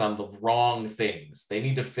emphasis on the wrong things. They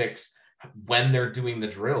need to fix when they're doing the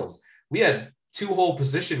drills. We had two whole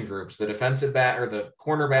position groups, the defensive back or the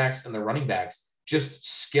cornerbacks and the running backs, just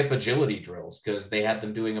skip agility drills because they had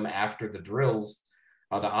them doing them after the drills,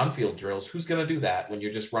 the on-field drills. Who's going to do that when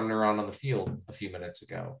you're just running around on the field a few minutes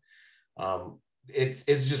ago? It's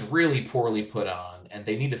just really poorly put on, and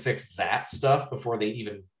they need to fix that stuff before they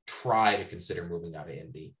even try to consider moving out of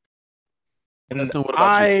Indy. And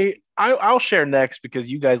I'll share next because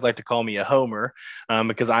you guys like to call me a homer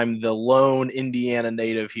because I'm the lone Indiana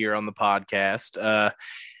native here on the podcast.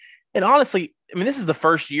 And honestly, I mean, this is the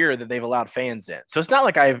first year that they've allowed fans in. So it's not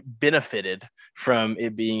like I've benefited from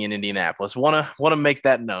it being in Indianapolis. Want to make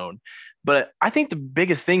that known. But I think the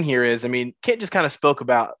biggest thing here is, I mean, Kent just kind of spoke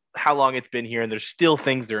about how long it's been here and there's still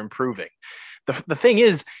things they're improving. The thing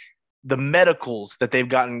is, the medicals that they've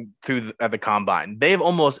gotten through at the combine, they've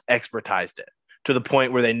almost expertized it to the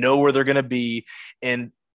point where they know where they're going to be.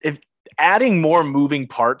 And if adding more moving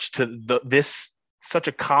parts to this such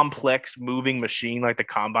a complex moving machine like the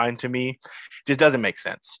combine, to me, just doesn't make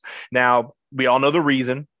sense. Now, we all know the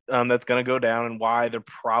reason that's going to go down and why they're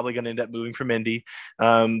probably going to end up moving from Indy.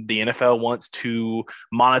 The NFL wants to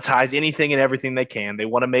monetize anything and everything they can. They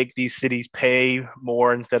want to make these cities pay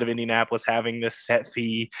more instead of Indianapolis having this set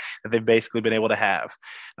fee that they've basically been able to have.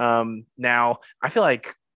 Now, I feel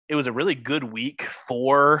like it was a really good week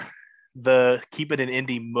for the keep it in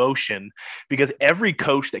Indy motion because every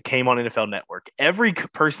coach that came on NFL Network, every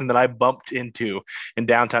person that I bumped into in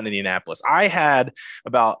downtown Indianapolis, I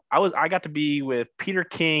got to be with Peter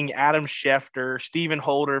King, Adam Schefter, Stephen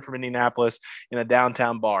Holder from Indianapolis in a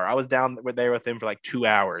downtown bar. I was down there with them for like 2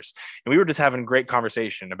 hours, and we were just having a great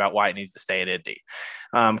conversation about why it needs to stay at Indy.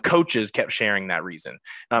 Coaches kept sharing that reason.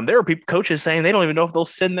 There were coaches saying they don't even know if they'll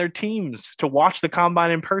send their teams to watch the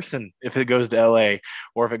combine in person if it goes to LA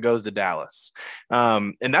or if it goes to Dallas.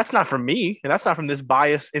 And that's not from me, and that's not from this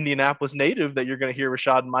biased Indianapolis native that you're going to hear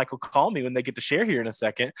Rashad and Michael call me when they get to share here in a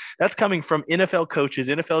second. That's coming from NFL coaches,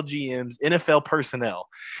 NFL GMs, NFL personnel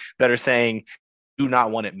that are saying, do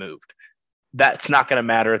not want it moved. That's not going to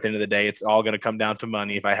matter at the end of the day. It's all going to come down to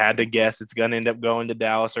money. If I had to guess, it's going to end up going to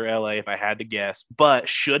Dallas or LA if I had to guess. But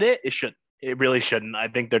should it? It shouldn't. It really shouldn't. I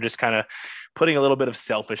think they're just kind of putting a little bit of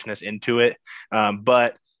selfishness into it.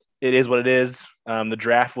 But it is what it is. The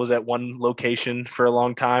draft was at one location for a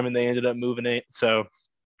long time, and they ended up moving it. So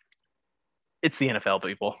it's the NFL,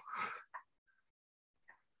 people.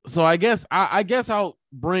 So I guess I'll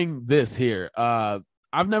bring this here.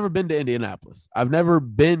 I've never been to Indianapolis. I've never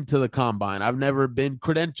been to the combine. I've never been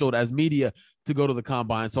credentialed as media to go to the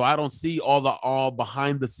combine. So I don't see all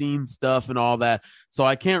behind the scenes stuff and all that. So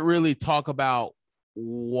I can't really talk about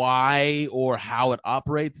why or how it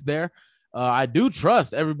operates there. I do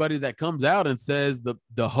trust everybody that comes out and says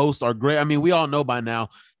the hosts are great. I mean, we all know by now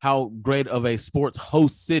how great of a sports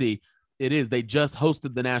host city it is. They just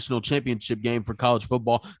hosted the national championship game for college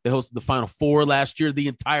football. They hosted the Final Four last year, the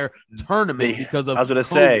entire tournament because of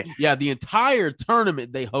the entire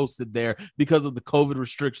tournament they hosted there because of the COVID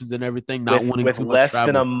restrictions and everything. With less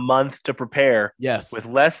than a month to prepare. Yes, with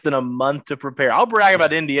less than a month to prepare. I'll brag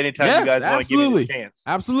about Indy anytime you guys want to give it a chance.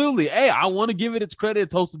 Absolutely. Hey, I want to give it its credit.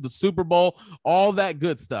 It's hosted the Super Bowl, all that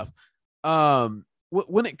good stuff.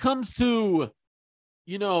 When it comes to,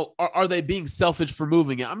 are they being selfish for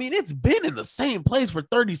moving it? I mean, it's been in the same place for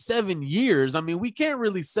 37 years. I mean, we can't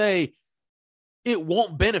really say it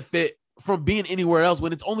won't benefit from being anywhere else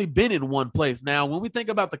when it's only been in one place. Now, when we think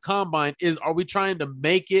about the combine, are we trying to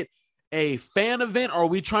make it a fan event, or are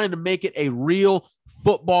we trying to make it a real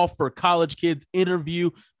football for college kids interview?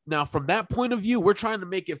 Now, from that point of view, we're trying to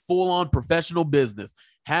make it full-on professional business.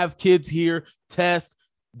 Have kids here, test,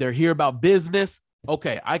 they're here about business.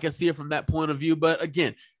 Okay, I can see it from that point of view. But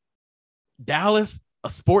again, Dallas,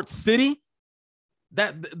 a sports city,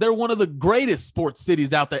 that they're one of the greatest sports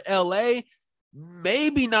cities out there. LA,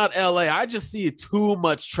 maybe not LA. I just see too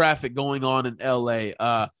much traffic going on in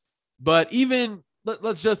LA. But even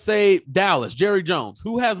let's just say Dallas, Jerry Jones,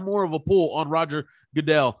 who has more of a pull on Roger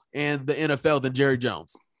Goodell and the NFL than Jerry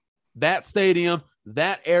Jones? That stadium,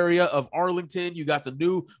 that area of Arlington, you got the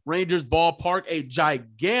new Rangers ballpark, a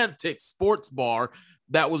gigantic sports bar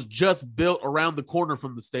that was just built around the corner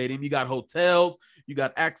from the stadium. You got hotels, you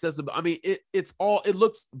got access. I mean, it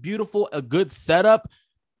looks beautiful, a good setup.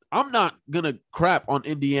 I'm not going to crap on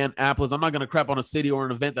Indianapolis. I'm not going to crap on a city or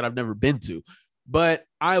an event that I've never been to. But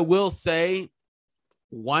I will say,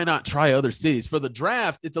 why not try other cities? For the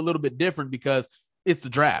draft, it's a little bit different because it's the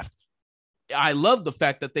draft. I love the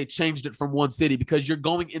fact that they changed it from one city because you're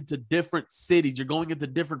going into different cities, you're going into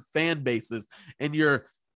different fan bases, and you're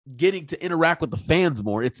getting to interact with the fans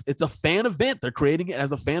more. It's a fan event. They're creating it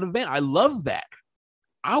as a fan event. I love that.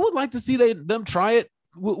 I would like to see them try it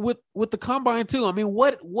with the combine too. I mean,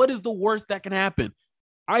 what is the worst that can happen?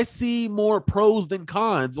 I see more pros than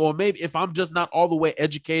cons, or maybe if I'm just not all the way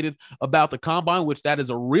educated about the combine, which that is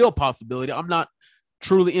a real possibility. I'm not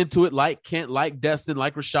truly into it like Kent, like Destin,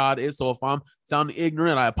 like Rashad is. So if I'm sounding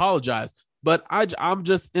ignorant, I apologize. But I'm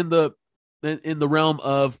just in the realm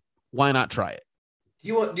of why not try it?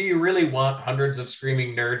 Do you really want hundreds of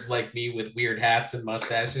screaming nerds like me with weird hats and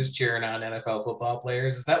mustaches cheering on NFL football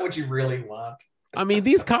players? Is that what you really want? I mean,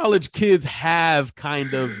 these college kids have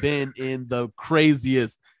kind of been in the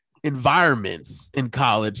craziest environments in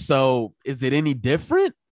college. So is it any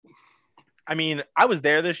different? I mean, I was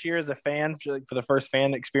there this year as a fan for the first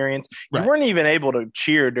fan experience. Right. You weren't even able to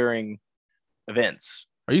cheer during events.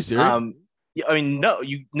 Are you serious? I mean,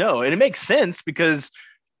 no, and it makes sense because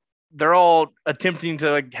they're all attempting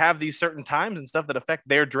to have these certain times and stuff that affect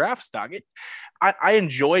their draft stock. I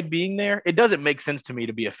enjoyed being there. It doesn't make sense to me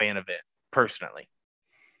to be a fan of it personally.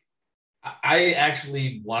 I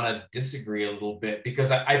actually want to disagree a little bit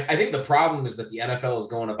because I think the problem is that the NFL is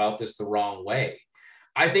going about this the wrong way.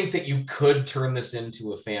 I think that you could turn this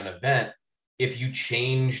into a fan event if you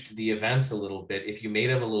changed the events a little bit, if you made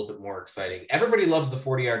them a little bit more exciting. Everybody loves the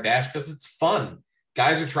 40-yard dash because it's fun.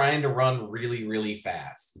 Guys are trying to run really, really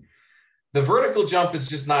fast. The vertical jump is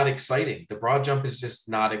just not exciting. The broad jump is just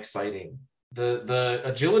not exciting. The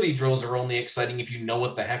agility drills are only exciting if you know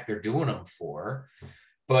what the heck they're doing them for.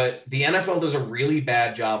 But the NFL does a really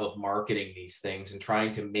bad job of marketing these things and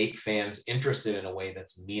trying to make fans interested in a way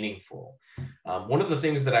that's meaningful. One of the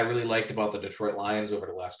things that I really liked about the Detroit Lions over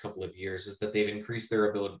the last couple of years is that they've increased their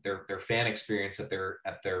ability, their fan experience at their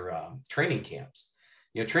training camps.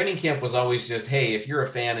 You know, training camp was always just, hey, if you're a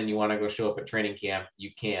fan and you want to go show up at training camp,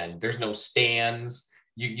 you can. There's no stands.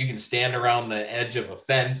 You can stand around the edge of a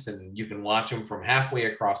fence and you can watch them from halfway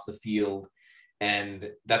across the field.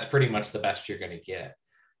 And that's pretty much the best you're going to get.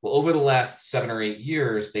 Well, over the last 7 or 8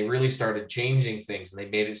 years, they really started changing things and they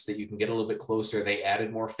made it so that you can get a little bit closer. They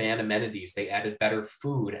added more fan amenities. They added better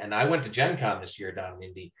food. And I went to Gen Con this year down in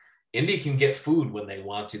Indy. Indy can get food when they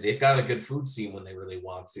want to. They've got a good food scene when they really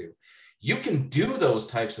want to. You can do those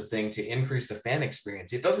types of things to increase the fan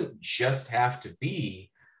experience. It doesn't just have to be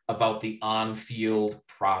about the on-field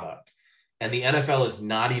product. And the NFL is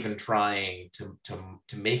not even trying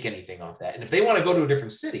to make anything off that. And if they want to go to a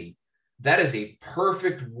different city, that is a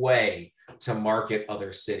perfect way to market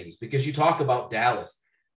other cities. Because you talk about Dallas.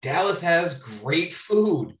 Dallas has great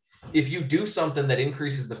food. If you do something that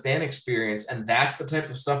increases the fan experience and that's the type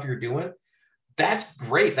of stuff you're doing, that's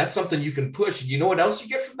great. That's something you can push. You know what else you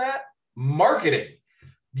get from that? Marketing.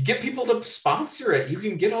 You get people to sponsor it. You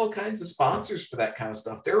can get all kinds of sponsors for that kind of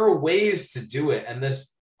stuff. There are ways to do it. And this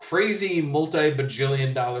crazy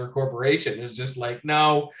multi-bajillion-dollar corporation is just like,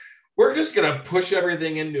 no, we're just going to push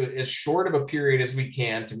everything into as short of a period as we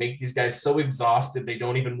can to make these guys so exhausted they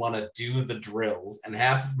don't even want to do the drills. And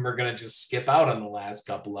half of them are going to just skip out on the last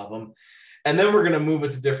couple of them. And then we're going to move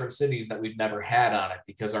it to different cities that we've never had on it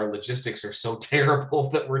because our logistics are so terrible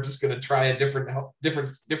that we're just going to try a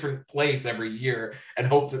different place every year and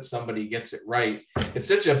hope that somebody gets it right. It's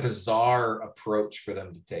such a bizarre approach for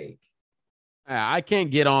them to take. I can't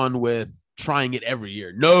get on with trying it every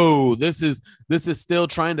year. No, this is still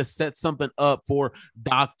trying to set something up for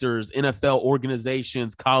doctors, NFL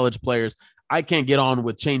organizations, college players. I can't get on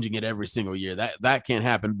with changing it every single year. That can't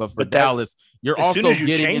happen. But for Dallas, you're also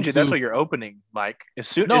getting into that's what you're opening, Mike. As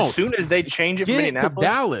soon as they change it, get it to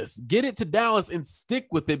Dallas. Get it to Dallas and stick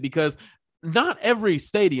with it because not every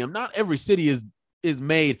stadium, not every city is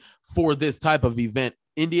made for this type of event.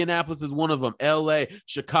 Indianapolis is one of them. LA,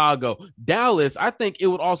 Chicago, Dallas. I think it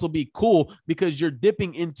would also be cool because you're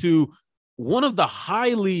dipping into one of the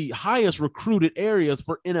highest recruited areas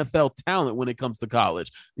for NFL talent when it comes to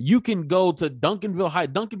college. You can go to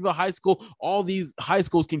Duncanville High School. All these high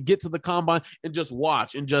schools can get to the combine and just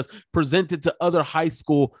watch and just present it to other high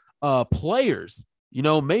school players. You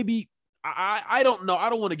know, maybe I don't know. I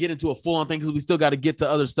don't want to get into a full-on thing because we still got to get to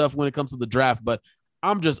other stuff when it comes to the draft, but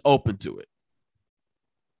I'm just open to it.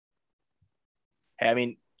 I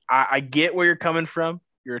mean, I get where you're coming from.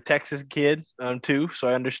 You're a Texas kid, too, so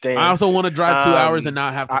I understand. I also want to drive 2 hours and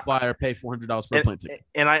not have to fly or pay $400 for a plane ticket.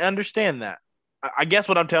 And I understand that. I guess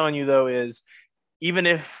what I'm telling you, though, is even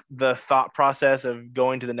if the thought process of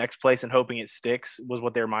going to the next place and hoping it sticks was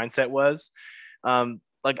what their mindset was,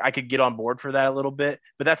 like I could get on board for that a little bit,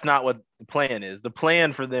 but that's not what the plan is. The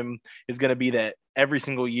plan for them is going to be that every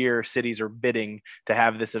single year cities are bidding to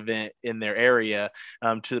have this event in their area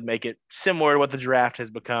to make it similar to what the draft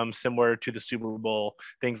has become, similar to the Super Bowl,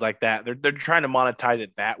 things like that. They're trying to monetize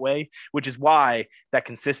it that way, which is why that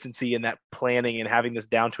consistency and that planning and having this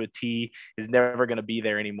down to a T is never going to be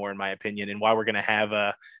there anymore, in my opinion, and why we're going to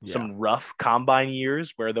have some rough combine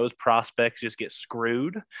years where those prospects just get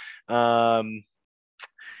screwed.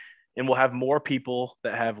 And we'll have more people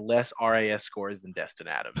that have less RAS scores than Destin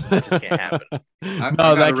Adams. That just can't happen.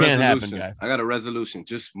 That can't happen, guys. I got a resolution.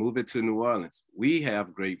 Just move it to New Orleans. We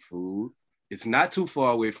have great food. It's not too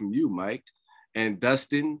far away from you, Mike. And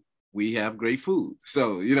Dustin, we have great food.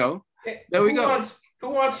 So, you know, there we go. Who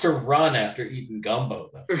wants to run after eating gumbo,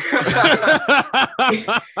 though?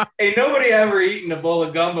 Ain't nobody ever eaten a bowl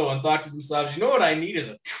of gumbo and thought to themselves, you know what I need is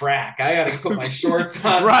a track. I got to put my shorts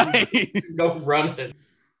on to go running.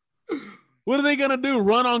 What are they going to do?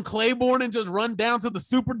 Run on Claiborne and just run down to the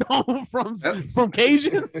Superdome from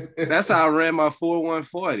Cajuns? That's how I ran my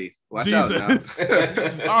 4-1-40. Watch out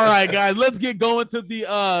now. All right, guys, let's get going to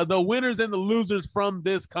the winners and the losers from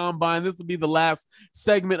this combine. This will be the last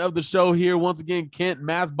segment of the show here. Once again, Kent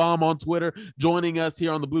Mathbaum on Twitter joining us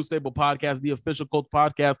here on the Blue Stable Podcast, the official Colts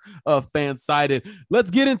podcast of Fansided. Let's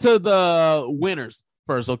get into the winners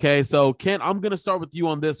first, okay? So, Kent, I'm going to start with you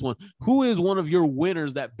on this one. Who is one of your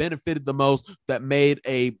winners that benefited the most, that made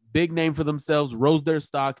a big name for themselves, rose their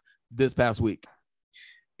stock this past week?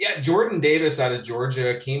 Yeah, Jordan Davis out of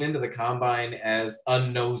Georgia came into the combine as a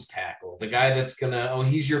nose tackle. The guy that's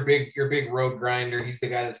he's your big road grinder. He's the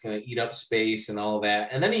guy that's going to eat up space and all of that.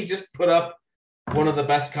 And then he just put up one of the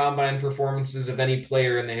best combine performances of any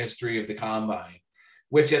player in the history of the combine,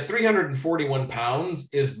 which at 341 pounds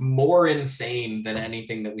is more insane than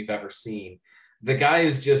anything that we've ever seen. The guy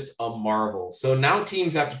is just a marvel. So now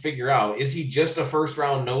teams have to figure out, is he just a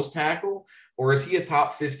first-round nose tackle, or is he a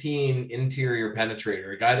top 15 interior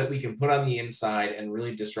penetrator, a guy that we can put on the inside and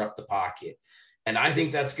really disrupt the pocket? And I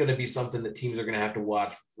think that's going to be something that teams are going to have to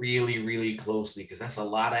watch really, really closely, because that's a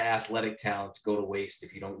lot of athletic talent to go to waste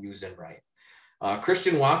if you don't use him right.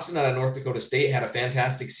 Christian Watson out of North Dakota State had a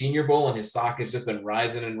fantastic Senior Bowl, and his stock has just been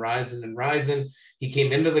rising and rising and rising. He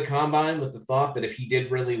came into the combine with the thought that if he did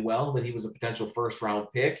really well, that he was a potential first-round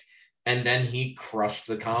pick, and then he crushed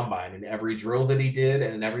the combine. In every drill that he did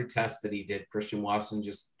and in every test that he did, Christian Watson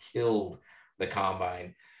just killed the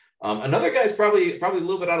combine. Another guy's probably a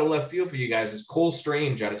little bit out of left field for you guys is Cole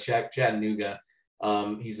Strange out of Chattanooga.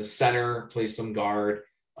 He's a center, plays some guard.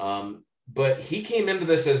 But he came into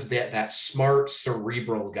this as that smart,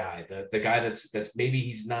 cerebral guy, the guy that's maybe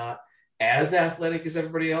he's not as athletic as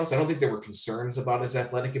everybody else. I don't think there were concerns about his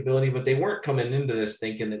athletic ability, but they weren't coming into this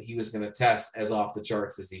thinking that he was going to test as off the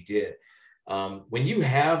charts as he did. When you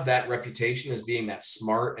have that reputation as being that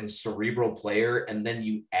smart and cerebral player, and then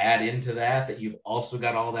you add into that you've also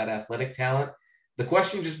got all that athletic talent, the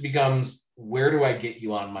question just becomes, where do I get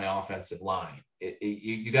you on my offensive line?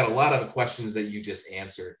 You got a lot of questions that you just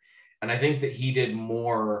answered. And I think that he did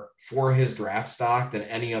more for his draft stock than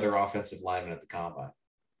any other offensive lineman at the combine.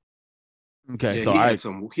 Okay, yeah,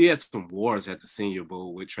 so he had some wars at the Senior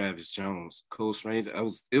Bowl with Travis Jones, Cole Strange.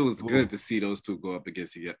 It was good to see those two go up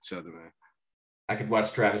against each other, man. I could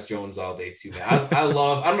watch Travis Jones all day too, man. I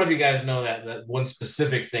love. I don't know if you guys know that one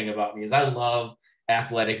specific thing about me is I love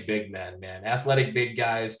athletic big men, man. Athletic big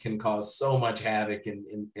guys can cause so much havoc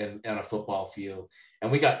in a football field,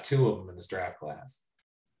 and we got two of them in this draft class.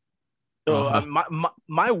 So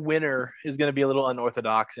my winner is going to be a little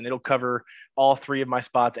unorthodox, and it'll cover all three of my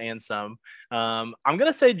spots and some. I'm going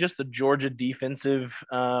to say just the Georgia defensive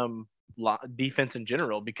defense in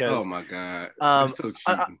general, because oh my god, that's so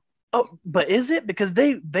cheating. But is it because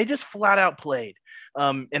they just flat out played?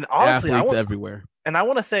 And honestly, athletes everywhere. And I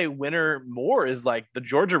want to say winner more is like the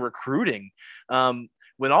Georgia recruiting.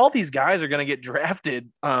 When all these guys are going to get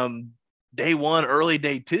drafted day one, early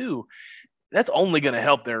day two, that's only going to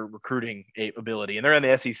help their recruiting ability. And they're in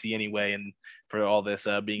the SEC anyway, and for all this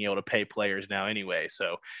being able to pay players now anyway.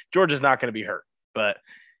 So Georgia's not going to be hurt. But,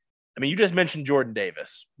 I mean, you just mentioned Jordan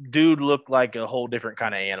Davis. Dude looked like a whole different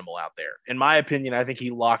kind of animal out there. In my opinion, I think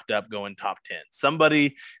he locked up going top 10.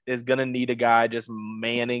 Somebody is going to need a guy just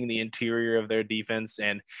manning the interior of their defense.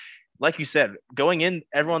 And like you said, going in,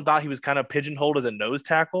 everyone thought he was kind of pigeonholed as a nose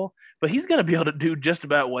tackle, but he's going to be able to do just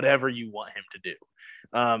about whatever you want him to do.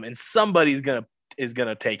 And somebody's is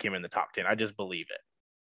gonna take him in the top 10. I just believe it.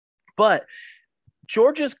 But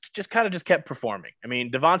Georgia's just kept performing. I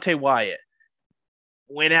mean, Devontae Wyatt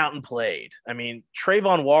went out and played. I mean,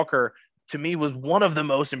 Trayvon Walker to me was one of the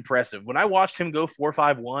most impressive. When I watched him go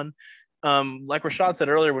 4.51, like Rashad said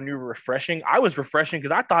earlier, when you were refreshing, I was refreshing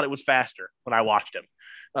because I thought it was faster when I watched him.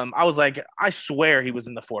 I was like, I swear he was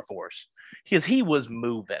in the 4.4s because he was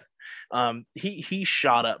moving. He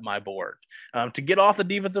shot up my board to get off the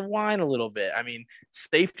defensive line a little bit. I mean,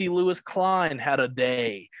 safety Lewis Klein had a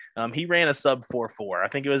day. He ran a sub 4.4. I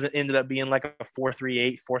think ended up being like a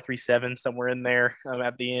 4.38, 4.37, somewhere in there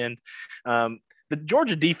at the end. The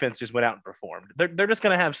Georgia defense just went out and performed. They're just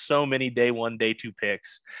going to have so many day one, day two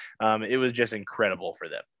picks. It was just incredible for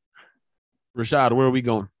them. Rashad, where are we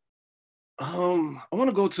going? I want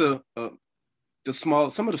to go to some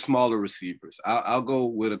of the smaller receivers. I'll go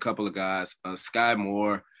with a couple of guys, Sky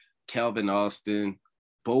Moore, Calvin Austin,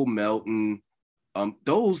 Bo Melton.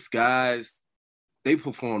 Those guys, they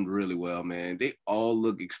performed really well, man. They all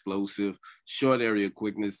look explosive. Short area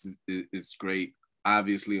quickness is great,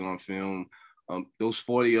 obviously on film. Those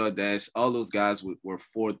 40-yard dash, all those guys were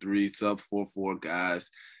 4.3, sub 4.4 guys.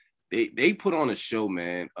 They put on a show,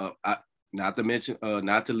 man. Not to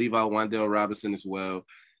leave out Wan'Dale Robinson as well.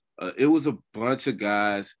 It was a bunch of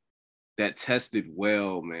guys that tested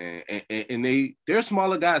well, man. And they're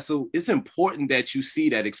smaller guys. So it's important that you see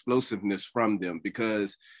that explosiveness from them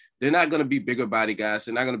because they're not going to be bigger body guys.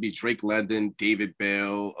 They're not going to be Drake London, David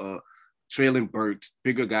Bell, Traylon Burks,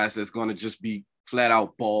 bigger guys that's going to just be flat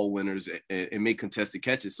out ball winners and make contested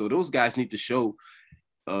catches. So those guys need to show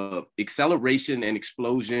acceleration and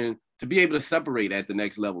explosion to be able to separate at the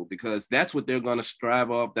next level because that's what they're going to strive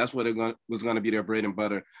off. That's what was going to be their bread and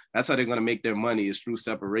butter. That's how they're going to make their money is through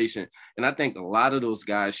separation. And I think a lot of those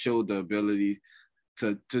guys showed the ability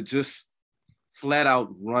to just flat out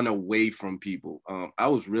run away from people. I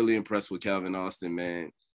was really impressed with Calvin Austin,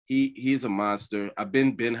 man. He's a monster. I've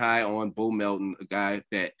been high on Bo Melton, a guy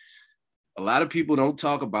that a lot of people don't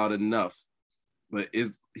talk about enough, but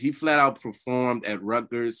he flat out performed at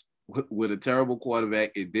Rutgers with a terrible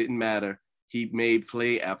quarterback. It didn't matter. He made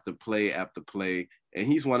play after play after play. And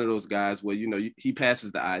he's one of those guys where, he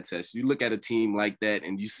passes the eye test. You look at a team like that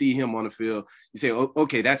and you see him on the field, you say, oh,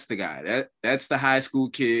 okay, that's the guy. That's the high school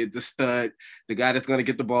kid, the stud, the guy that's going to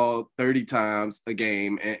get the ball 30 times a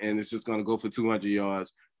game and it's just going to go for 200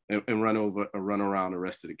 yards and run around the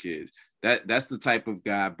rest of the kids. That's the type of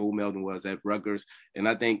guy Bo Melton was at Rutgers. And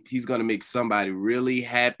I think he's going to make somebody really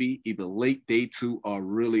happy, either late day 2 or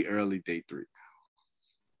really early day 3.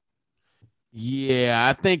 Yeah,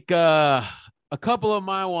 I think a couple of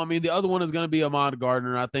mine. The other one is going to be Ahmad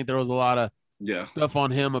Gardner. I think there was a lot of stuff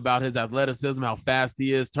on him about his athleticism, how fast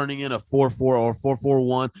he is. Turning in a 4.4 or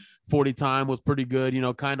 4.41 40 time was pretty good,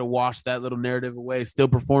 kind of washed that little narrative away. Still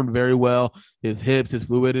performed very well. His hips, his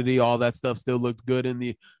fluidity, all that stuff still looked good in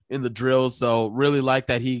the drills. So really like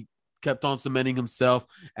that he kept on cementing himself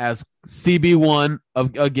as CB1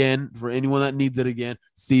 again, for anyone that needs it again,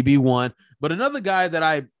 CB1. But another guy that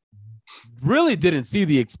I really didn't see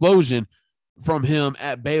the explosion from him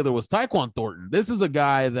at Baylor was Tyquan Thornton. This is a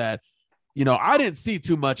guy that, I didn't see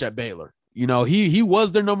too much at Baylor. He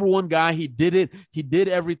was their number one guy. He did it. He did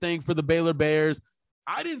everything for the Baylor Bears.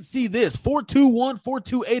 I didn't see this 4.21,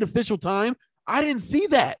 4.28 official time. I didn't see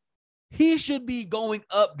that. He should be going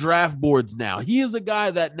up draft boards now. He is a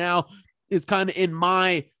guy that now is kind of in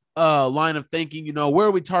my line of thinking, where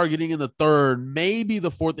are we targeting in the third, maybe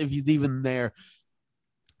the fourth, if he's even there.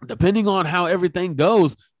 Depending on how everything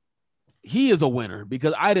goes, he is a winner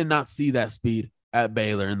because I did not see that speed at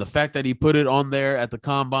Baylor. And the fact that he put it on there at the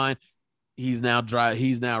combine, he's now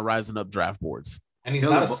rising up draft boards. And he's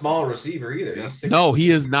not a small receiver either. No, he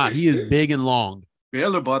is not. He is big and long.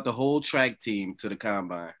 Baylor brought the whole track team to the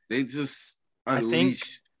combine. They just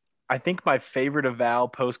unleashed. I think my favorite eval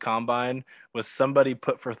post-combine was somebody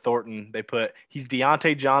put for Thornton. They put, he's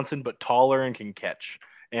Deontay Johnson, but taller and can catch.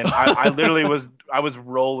 And I literally was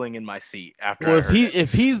rolling in my seat after. Well,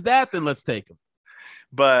 if he's that, then let's take him.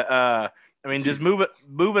 But just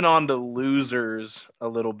moving on to losers a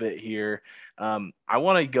little bit here. I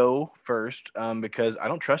want to go first because I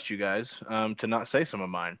don't trust you guys to not say some of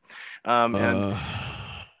mine. And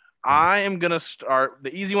I am going to start.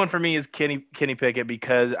 The easy one for me is Kenny Pickett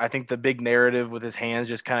because I think the big narrative with his hands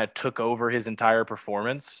just kind of took over his entire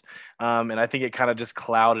performance. And I think it kind of just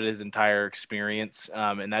clouded his entire experience.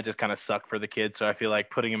 And that just kind of sucked for the kid. So I feel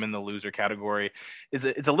like putting him in the loser category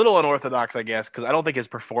it's a little unorthodox, I guess, because I don't think his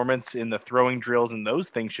performance in the throwing drills and those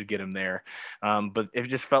things should get him there. But it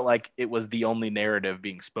just felt like it was the only narrative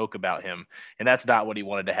being spoke about him. And that's not what he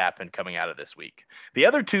wanted to happen coming out of this week. The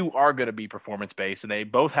other two are going to be performance-based, and they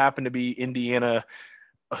both happen to be Indiana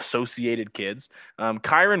associated kids.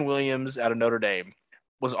 Kyron Williams out of Notre Dame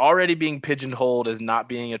was already being pigeonholed as not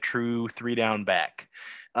being a true 3-down back.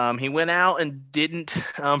 He went out and didn't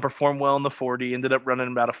perform well in the 40, ended up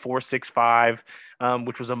running about a 4.65,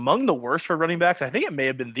 which was among the worst for running backs. I think it may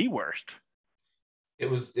have been the worst. It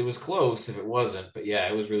was close if it wasn't, but yeah,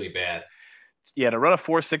 it was really bad. Yeah, to run a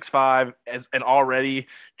 4.65 and already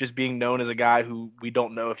just being known as a guy who we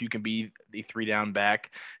don't know if you can be the 3-down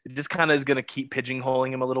back, it just kind of is going to keep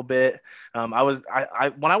pigeonholing him a little bit. When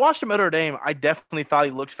I watched him at Notre Dame, I definitely thought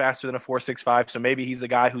he looked faster than a 4.65. So maybe he's a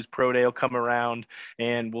guy whose pro day will come around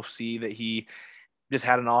and we'll see that he just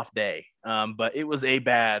had an off day. But it was a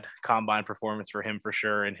bad combine performance for him for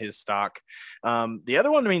sure in his stock. The other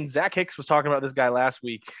one, Zach Hicks was talking about this guy last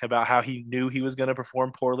week about how he knew he was going to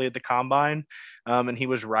perform poorly at the combine. And he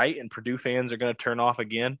was right. And Purdue fans are going to turn off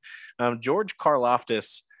again. George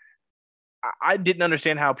Karlaftis, I didn't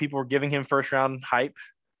understand how people were giving him first round hype,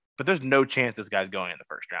 but there's no chance this guy's going in the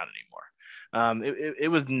first round anymore. It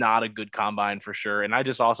was not a good combine for sure. And I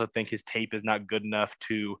just also think his tape is not good enough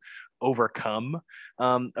to overcome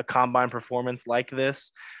a combine performance like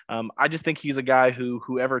this. I just think he's a guy who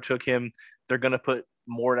whoever took him, they're going to put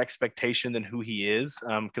more expectation than who he is.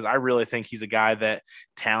 Because I really think he's a guy that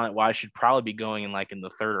talent wise should probably be going in the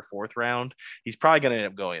third or fourth round. He's probably going to end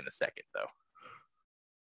up going in the second though.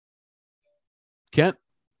 Kent?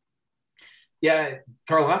 Yeah,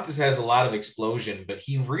 Karlaftis has a lot of explosion, but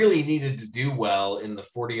he really needed to do well in the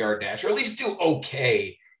 40-yard dash, or at least do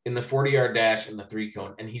okay in the 40-yard dash and the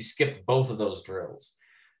 3-cone, and he skipped both of those drills.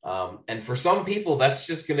 And for some people, that's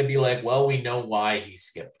just going to be like, well, we know why he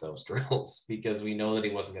skipped those drills because we know that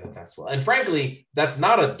he wasn't going to test well. And frankly, that's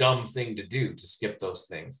not a dumb thing to do, to skip those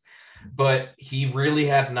things. But he really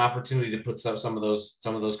had an opportunity to put some of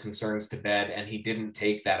those concerns to bed, and he didn't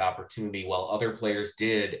take that opportunity while other players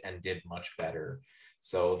did and did much better.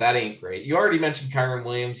 So that ain't great. You already mentioned Kyron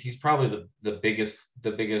Williams. He's probably the biggest.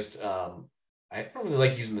 I don't really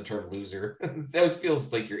like using the term loser. It always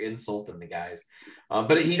feels like you're insulting the guys.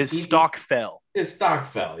 But his stock fell. His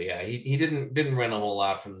stock fell. Yeah, he didn't run a whole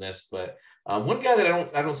lot from this. But one guy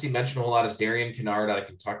that I don't see mentioned a whole lot is Darian Kinnard out of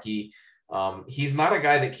Kentucky. He's not a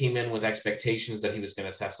guy that came in with expectations that he was going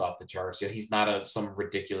to test off the charts. He's not some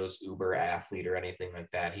ridiculous uber athlete or anything like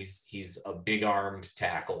that. He's a big armed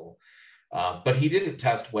tackle. But he didn't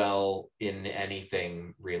test well in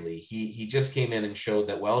anything really. He just came in and showed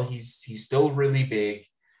that, well, he's still really big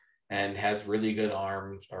and has really good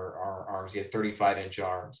arms or arms. He has 35-inch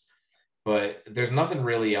arms, but there's nothing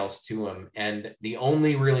really else to him. And the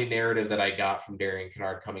only really narrative that I got from Darian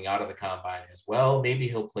Kinnard coming out of the combine is, well, maybe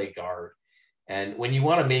he'll play guard. And when you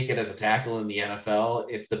want to make it as a tackle in the NFL,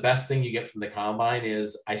 if the best thing you get from the combine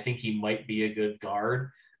is, I think he might be a good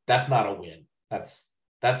guard, that's not a win. That's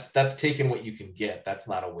taking what you can get. That's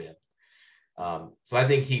not a win. So I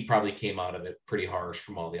think he probably came out of it pretty harsh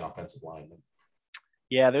from all the offensive linemen.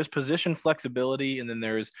 Yeah, there's position flexibility, and then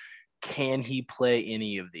there's can he play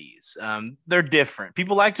any of these? They're different.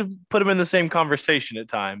 People like to put them in the same conversation at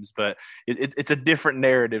times, but it's a different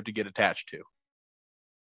narrative to get attached to.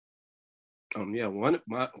 Yeah,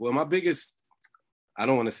 my biggest, I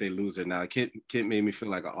don't want to say loser now. Kent made me feel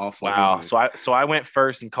like an awful. Wow. So I went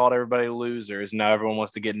first and called everybody losers. Now everyone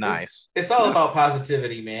wants to get nice. It's all about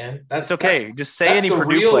positivity, man. That's okay. Just say any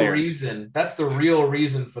Purdue players. That's the real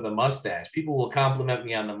reason for the mustache. People will compliment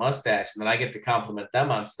me on the mustache, and then I get to compliment them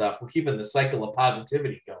on stuff. We're keeping the cycle of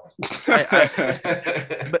positivity going.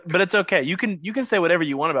 But it's okay. You can say whatever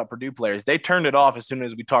you want about Purdue players. They turned it off as soon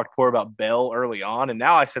as we talked poor about Bell early on, and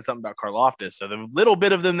now I said something about Karlaftis. So the little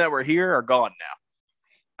bit of them that were here are gone now.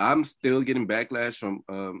 I'm still getting backlash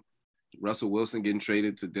from Russell Wilson getting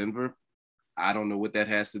traded to Denver. I don't know what that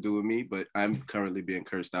has to do with me, but I'm currently being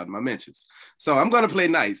cursed out in my mentions. So I'm going to play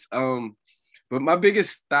nice. But my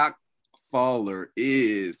biggest stock faller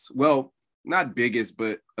is, well, not biggest,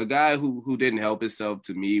 but a guy who didn't help himself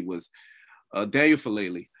to me was Daniel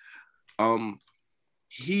Faalele.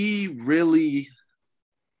 He really,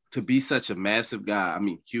 to be such a massive guy, I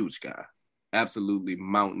mean, huge guy, absolutely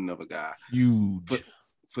mountain of a guy. Huge. But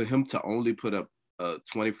for him to only put up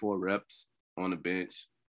 24 reps on the bench,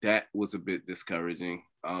 that was a bit discouraging.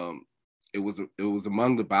 It was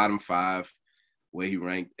among the bottom 5 where he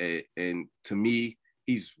ranked, and to me,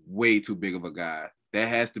 he's way too big of a guy. That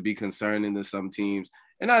has to be concerning to some teams.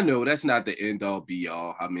 And I know that's not the end all be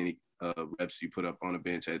all, how many reps you put up on the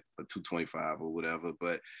bench at 225 or whatever,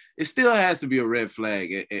 but it still has to be a red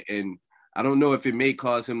flag. And I don't know if it may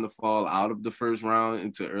cause him to fall out of the first round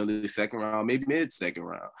into early second round, maybe mid-second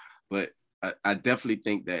round. But I definitely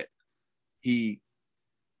think that he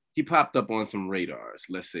popped up on some radars,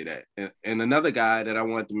 let's say that. And another guy that I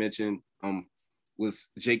wanted to mention was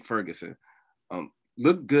Jake Ferguson.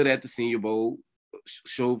 Looked good at the Senior Bowl,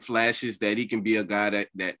 showed flashes that he can be a guy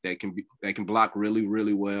that can block really,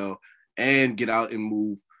 really well and get out and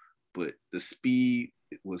move. But the speed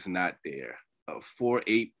was not there.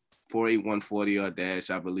 4.8 140-yard dash,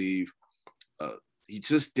 I believe. He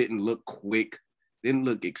just didn't look quick, didn't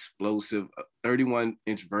look explosive.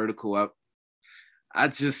 31-inch vertical. I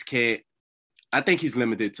just can't. I think he's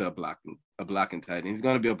limited to a blocking tight end. He's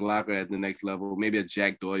going to be a blocker at the next level, maybe a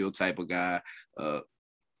Jack Doyle type of guy.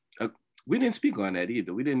 We didn't speak on that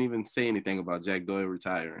either. We didn't even say anything about Jack Doyle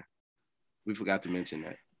retiring. We forgot to mention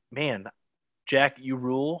that. Man, Jack, you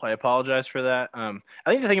rule. I apologize for that. I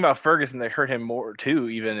think the thing about Ferguson that hurt him more too,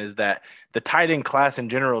 even, is that the tight end class in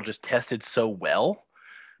general just tested so well.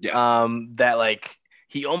 Yeah. That like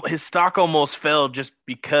his stock almost fell just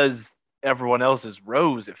because everyone else's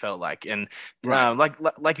rose, it felt like. And Right.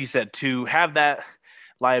 like you said, to have that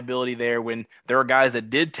liability there when there are guys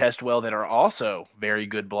that did test well that are also very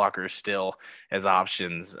good blockers still as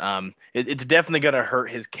options, it's definitely going to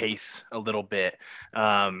hurt his case a little bit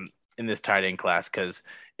in this tight end class, because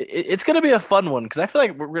it's going to be a fun one, because I feel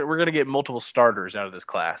like we're going to get multiple starters out of this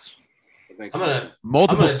class.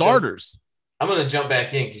 Multiple starters. I'm gonna jump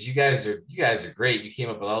back in because you guys are great. You came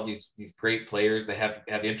up with all these great players that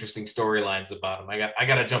have interesting storylines about them. I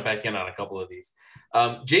got to jump back in on a couple of these.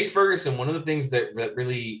 Jake Ferguson. One of the things that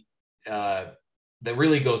really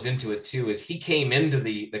goes into it too is he came into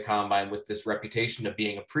the combine with this reputation of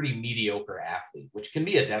being a pretty mediocre athlete, which can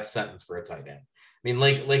be a death sentence for a tight end. I mean,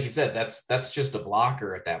 like you said, that's just a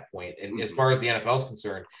blocker at that point. And as far as the NFL is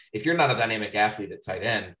concerned, if you're not a dynamic athlete at tight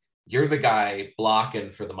end, you're the guy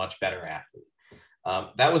blocking for the much better athlete.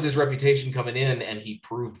 That was his reputation coming in, and he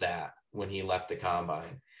proved that when he left the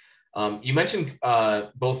combine. You mentioned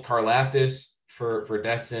both Karlaftis for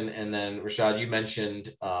Destin, and then Rashad, you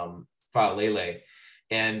mentioned Faalele.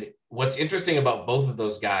 And what's interesting about both of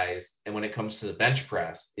those guys, and when it comes to the bench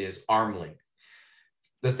press, is arm length.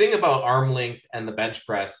 The thing about arm length and the bench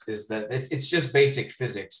press is that it's just basic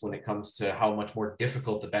physics when it comes to how much more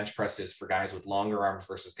difficult the bench press is for guys with longer arms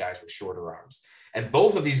versus guys with shorter arms. And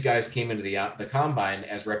both of these guys came into the combine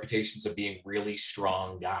as reputations of being really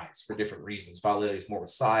strong guys for different reasons. Faalele is more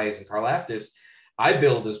with size, and Karlaftis, I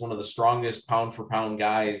build as one of the strongest pound for pound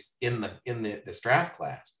guys in this draft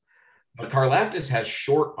class. But Karlaftis has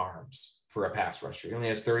short arms for a pass rusher. He only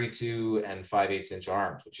has 32 and 5/8 inch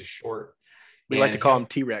arms, which is short. We like to call him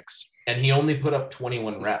T-Rex. And he only put up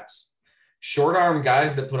 21 reps. Short arm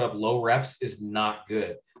guys that put up low reps is not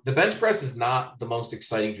good. The bench press is not the most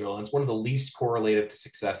exciting drill, and it's one of the least correlated to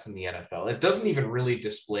success in the NFL. It doesn't even really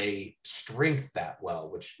display strength that well,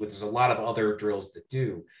 which there's a lot of other drills that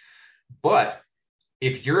do. But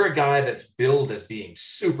if you're a guy that's billed as being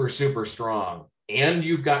super, super strong and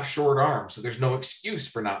you've got short arms, so there's no excuse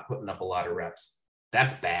for not putting up a lot of reps.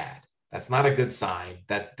 That's bad. That's not a good sign.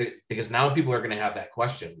 Because now people are going to have that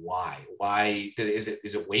question: why? Is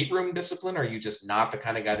it weight room discipline? Are you just not the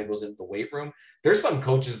kind of guy that goes into the weight room? There's some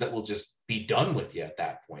coaches that will just be done with you at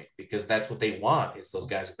that point, because that's what they want, is those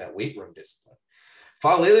guys with that weight room discipline.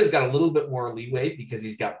 Faalele's got a little bit more leeway because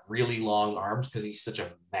he's got really long arms, because he's such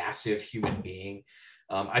a massive human being.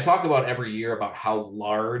 I talk about every year about how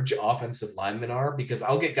large offensive linemen are, because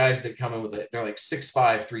I'll get guys that come in with they're like 6'5",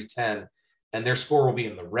 310, and their score will be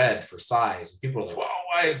in the red for size. And people are like, well,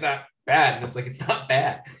 why is that bad? And it's like, it's not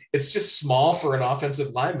bad. It's just small for an offensive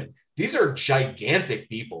lineman. These are gigantic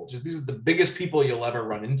people. These are the biggest people you'll ever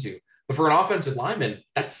run into. But for an offensive lineman,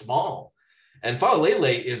 that's small. And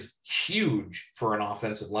Faalele is huge for an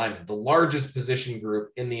offensive lineman, the largest position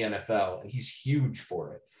group in the NFL, and he's huge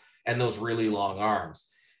for it, and those really long arms.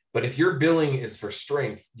 But if your billing is for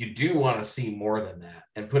strength, you do want to see more than that.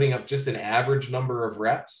 And putting up just an average number of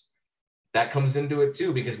reps, that comes into it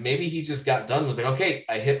too, because maybe he just got done, was like, okay,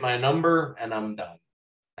 I hit my number and I'm done.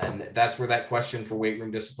 And that's where that question for weight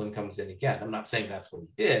room discipline comes in again. I'm not saying that's what he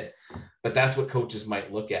did, but that's what coaches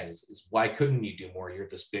might look at is why couldn't you do more? You're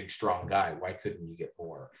this big, strong guy. Why couldn't you get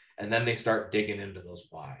more? And then they start digging into those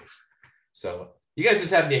whys. So you guys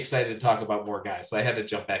just had me excited to talk about more guys. So I had to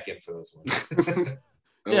jump back in for those ones.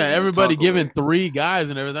 Yeah, everybody giving 3 guys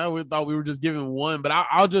and everything. We thought we were just giving one, but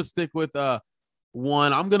I'll just stick with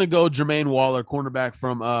one. I'm gonna go Jermaine Waller, cornerback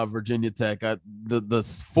from Virginia Tech.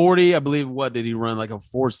 The 40, I believe. What did he run? Like a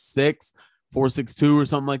 4.6, 4.62 or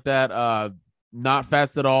something like that. Not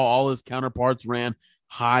fast at all. All his counterparts ran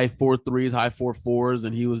high 4.3s, high 4.4s,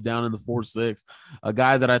 and he was down in the 4.6. A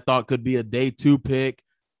guy that I thought could be a day 2 pick.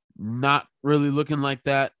 Not really looking like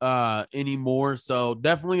that anymore. So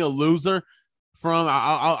definitely a loser. From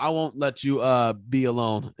I won't let you be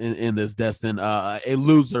alone in this, Destin. A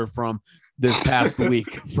loser from this past week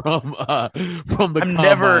from the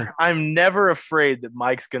combine. I'm never afraid that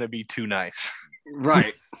Mike's gonna be too nice.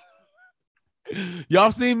 Right. Y'all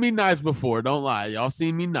seen me nice before, don't lie. Y'all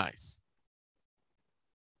seen me nice.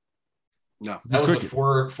 No. That was a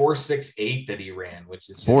 4.68 that he ran, which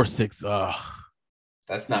is 4.6.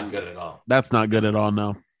 That's not good at all. That's not good at all,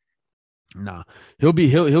 no. Nah. He'll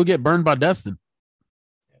get burned by Destin.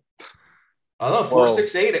 I don't know,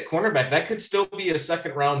 4.68 at cornerback. That could still be a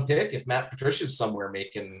second round pick if Matt Patricia's somewhere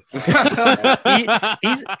making.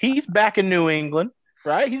 He's back in New England,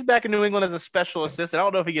 right? He's back in New England as a special assistant. I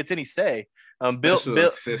don't know if he gets any say.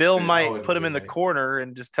 Bill might put him in the corner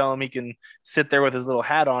and just tell him he can sit there with his little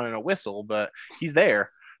hat on and a whistle, but he's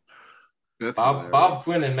there. Bob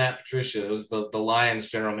Quinn and Matt Patricia, it was the Lions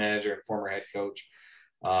general manager and former head coach.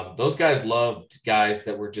 Those guys loved guys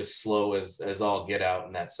that were just slow as all get out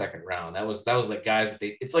in that second round. That was like guys that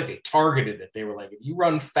it's like they targeted it. They were like, if you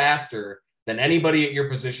run faster than anybody at your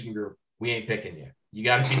position group, we ain't picking you. You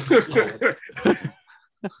got to be the slowest.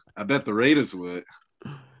 I bet the Raiders would.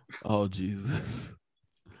 Oh Jesus!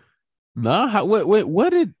 No,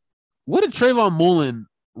 what did Trayvon Mullen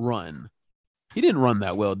run? He didn't run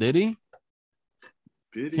that well, did he?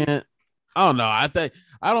 Did he? I don't know.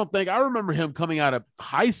 I remember him coming out of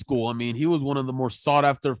high school. I mean, he was one of the more sought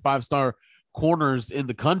after 5-star corners in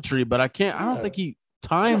the country, but I don't think he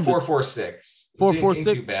timed 4.46.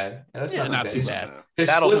 4.46. Too bad. That's not too bad.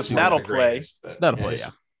 That'll play. That'll play.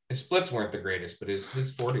 Yeah. His splits weren't the greatest, but his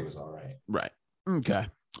 40 was all right. Right. Okay.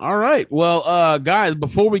 All right. Well, guys,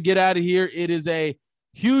 before we get out of here, it is a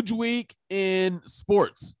huge week in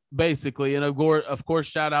sports, basically. And of course,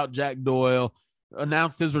 shout out Jack Doyle.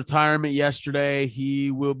 Announced his retirement yesterday.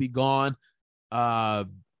 He will be gone.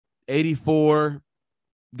 84.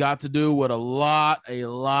 Got to do what a lot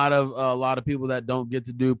of people that don't get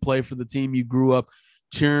to do, play for the team you grew up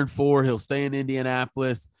cheering for. He'll stay in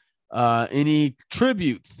Indianapolis. Any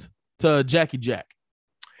tributes to Jackie Jack?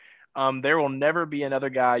 There will never be another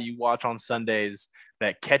guy you watch on Sundays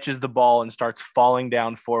that catches the ball and starts falling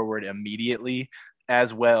down forward immediately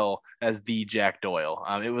as well as the Jack Doyle.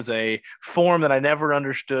 It was a form that I never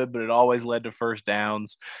understood, but it always led to first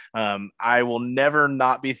downs. I will never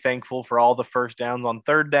not be thankful for all the first downs on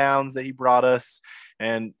third downs that he brought us.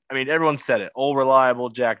 And I mean, everyone said it, old reliable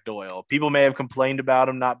Jack Doyle. People may have complained about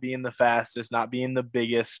him not being the fastest, not being the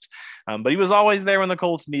biggest, but he was always there when the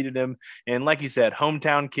Colts needed him. And like you said,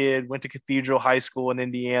 hometown kid, went to Cathedral High School in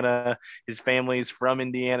Indiana. His family's from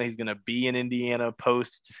Indiana. He's going to be in Indiana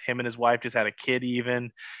post. Just him and his wife just had a kid even.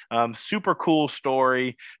 Super cool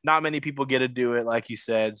story. Not many people get to do it, like you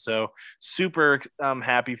said. So super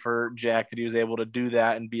happy for Jack that he was able to do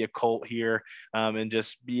that and be a Colt here and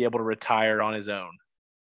just be able to retire on his own.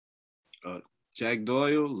 Jack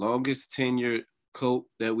Doyle, longest tenured Colt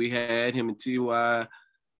that we had, him and T.Y.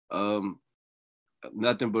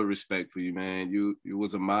 Nothing but respect for you, man. You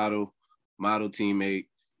was a model teammate.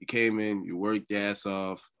 You came in, you worked your ass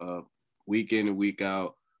off week in and week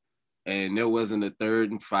out. And there wasn't a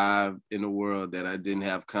 3rd and 5 in the world that I didn't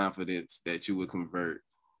have confidence that you would convert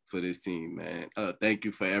for this team, man. Thank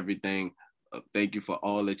you for everything. Thank you for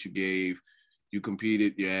all that you gave. You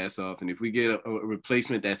competed your ass off. And if we get a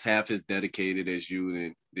replacement that's half as dedicated as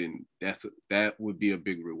you, then that would be a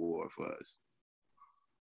big reward for us.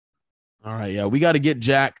 All right, yeah, we got to get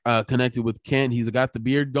Jack connected with Kent. He's got the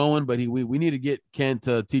beard going, but we need to get Kent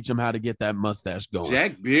to teach him how to get that mustache going.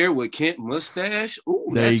 Jack beard with Kent mustache. Ooh,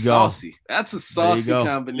 there that's you go. Saucy. That's a saucy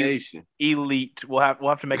combination. Elite. We'll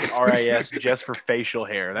have to make an RIS just for facial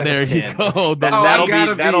hair. That's there a 10. You go.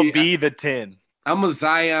 That'll be the 10. I'm a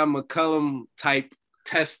Zion McCullum type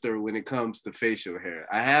tester when it comes to facial hair.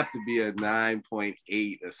 I have to be a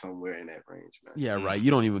 9.8 or somewhere in that range, man. Yeah, right.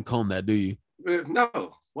 You don't even comb that, do you?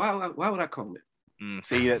 No. Why would I comb it?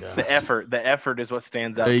 See, the effort is what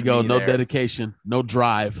stands out. There you go. No dedication, no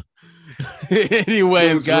drive.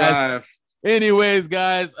 Anyways, guys.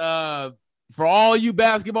 For all you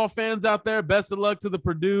basketball fans out there, best of luck to the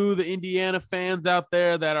Purdue, the Indiana fans out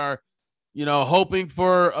there that are, hoping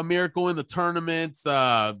for a miracle in the tournaments.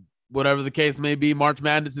 Whatever the case may be, March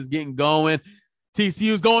Madness is getting going.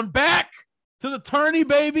 TCU is going back to the tourney,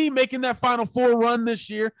 baby, making that Final Four run this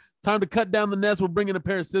year. Time to cut down the nets. We're bringing a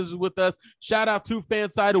pair of scissors with us. Shout out to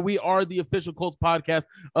Fansided. We are the official Colts podcast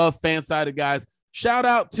of Fansided, guys. Shout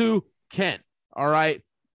out to Kent. All right.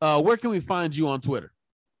 Where can we find you on Twitter?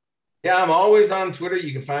 Yeah, I'm always on Twitter.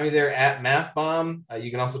 You can find me there at MathBomb.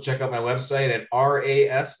 You can also check out my website at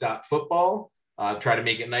ras.football. Try to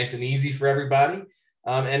make it nice and easy for everybody.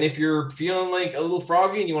 And if you're feeling like a little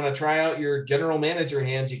froggy and you want to try out your general manager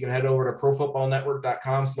hands, you can head over to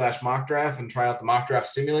profootballnetwork.com/mockdraft and try out the mock draft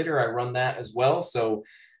simulator. I run that as well. So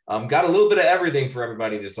got a little bit of everything for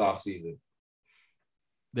everybody this offseason.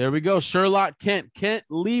 There we go. Sherlock Kent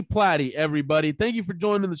Lee Platty, everybody. Thank you for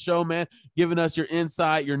joining the show, man. Giving us your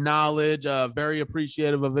insight, your knowledge. Very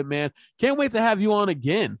appreciative of it, man. Can't wait to have you on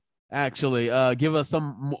again. Actually, give us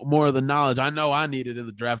some more of the knowledge. I know I need it in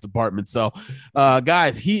the draft department. So,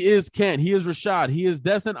 guys, he is Kent. He is Rashad. He is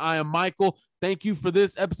Destin. I am Michael. Thank you for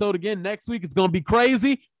this episode again. Next week, it's going to be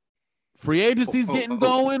crazy. Free agency's getting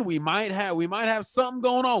going. We might have something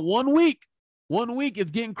going on. 1 week. 1 week.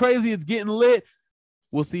 It's getting crazy. It's getting lit.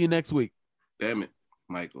 We'll see you next week. Damn it,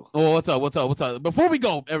 Michael. Oh, what's up? Before we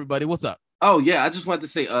go, everybody, what's up? Oh, yeah. I just wanted to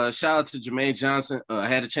say shout out to Jermaine Johnson. I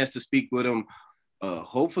had a chance to speak with him.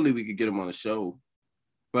 Hopefully we could get him on the show,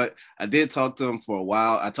 but I did talk to him for a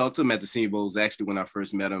while. I talked to him at the Senior Bowls actually when I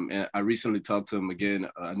first met him, and I recently talked to him again.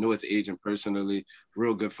 I know his agent personally,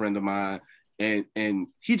 real good friend of mine, and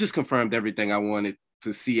he just confirmed everything I wanted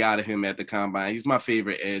to see out of him at the Combine. He's my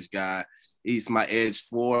favorite edge guy. He's my edge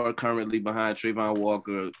 4 currently behind Trayvon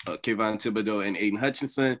Walker, Kayvon Thibodeau, and Aiden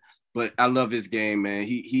Hutchinson. But I love his game, man.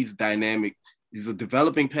 He's dynamic. He's a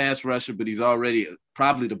developing pass rusher, but he's already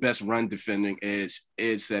probably the best run defending edge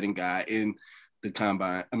setting guy in the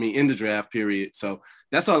Combine. I mean, in the draft period. So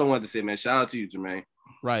that's all I wanted to say, man. Shout out to you, Jermaine.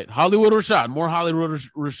 Right. Hollywood Rashad, more Hollywood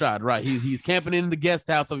Rashad. Right. He's camping in the guest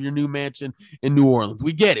house of your new mansion in New Orleans.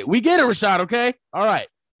 We get it, Rashad. Okay. All right.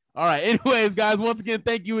 Anyways, guys, once again,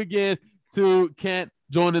 thank you again to Kent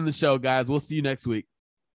joining the show, guys. We'll see you next week.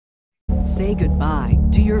 Say goodbye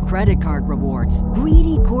to your credit card rewards.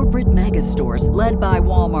 Greedy corporate mega stores, led by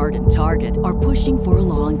Walmart and Target, are pushing for a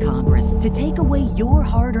law in Congress to take away your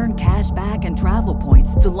hard-earned cash back and travel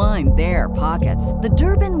points to line their pockets. The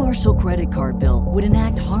Durbin-Marshall credit card bill would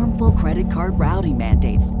enact harmful credit card routing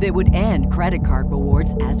mandates that would end credit card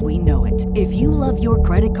rewards as we know it. If you love your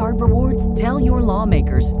credit card rewards, tell your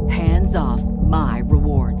lawmakers, hands off my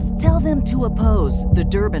rewards. Tell them to oppose the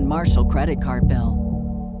Durbin-Marshall credit card bill.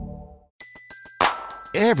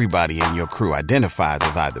 Everybody in your crew identifies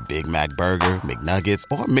as either Big Mac Burger, McNuggets,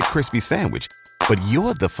 or McCrispy Sandwich. But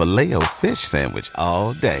you're the Filet-O-Fish Sandwich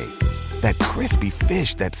all day. That crispy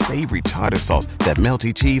fish, that savory tartar sauce, that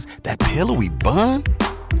melty cheese, that pillowy bun.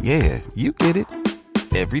 Yeah, you get it.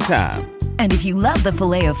 Every time. And if you love the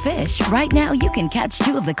Filet-O-Fish, right now you can catch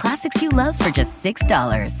 2 of the classics you love for just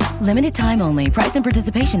 $6. Limited time only. Price and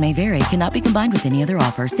participation may vary. Cannot be combined with any other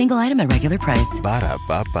offer. Single item at regular price.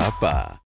 Ba-da-ba-ba-ba.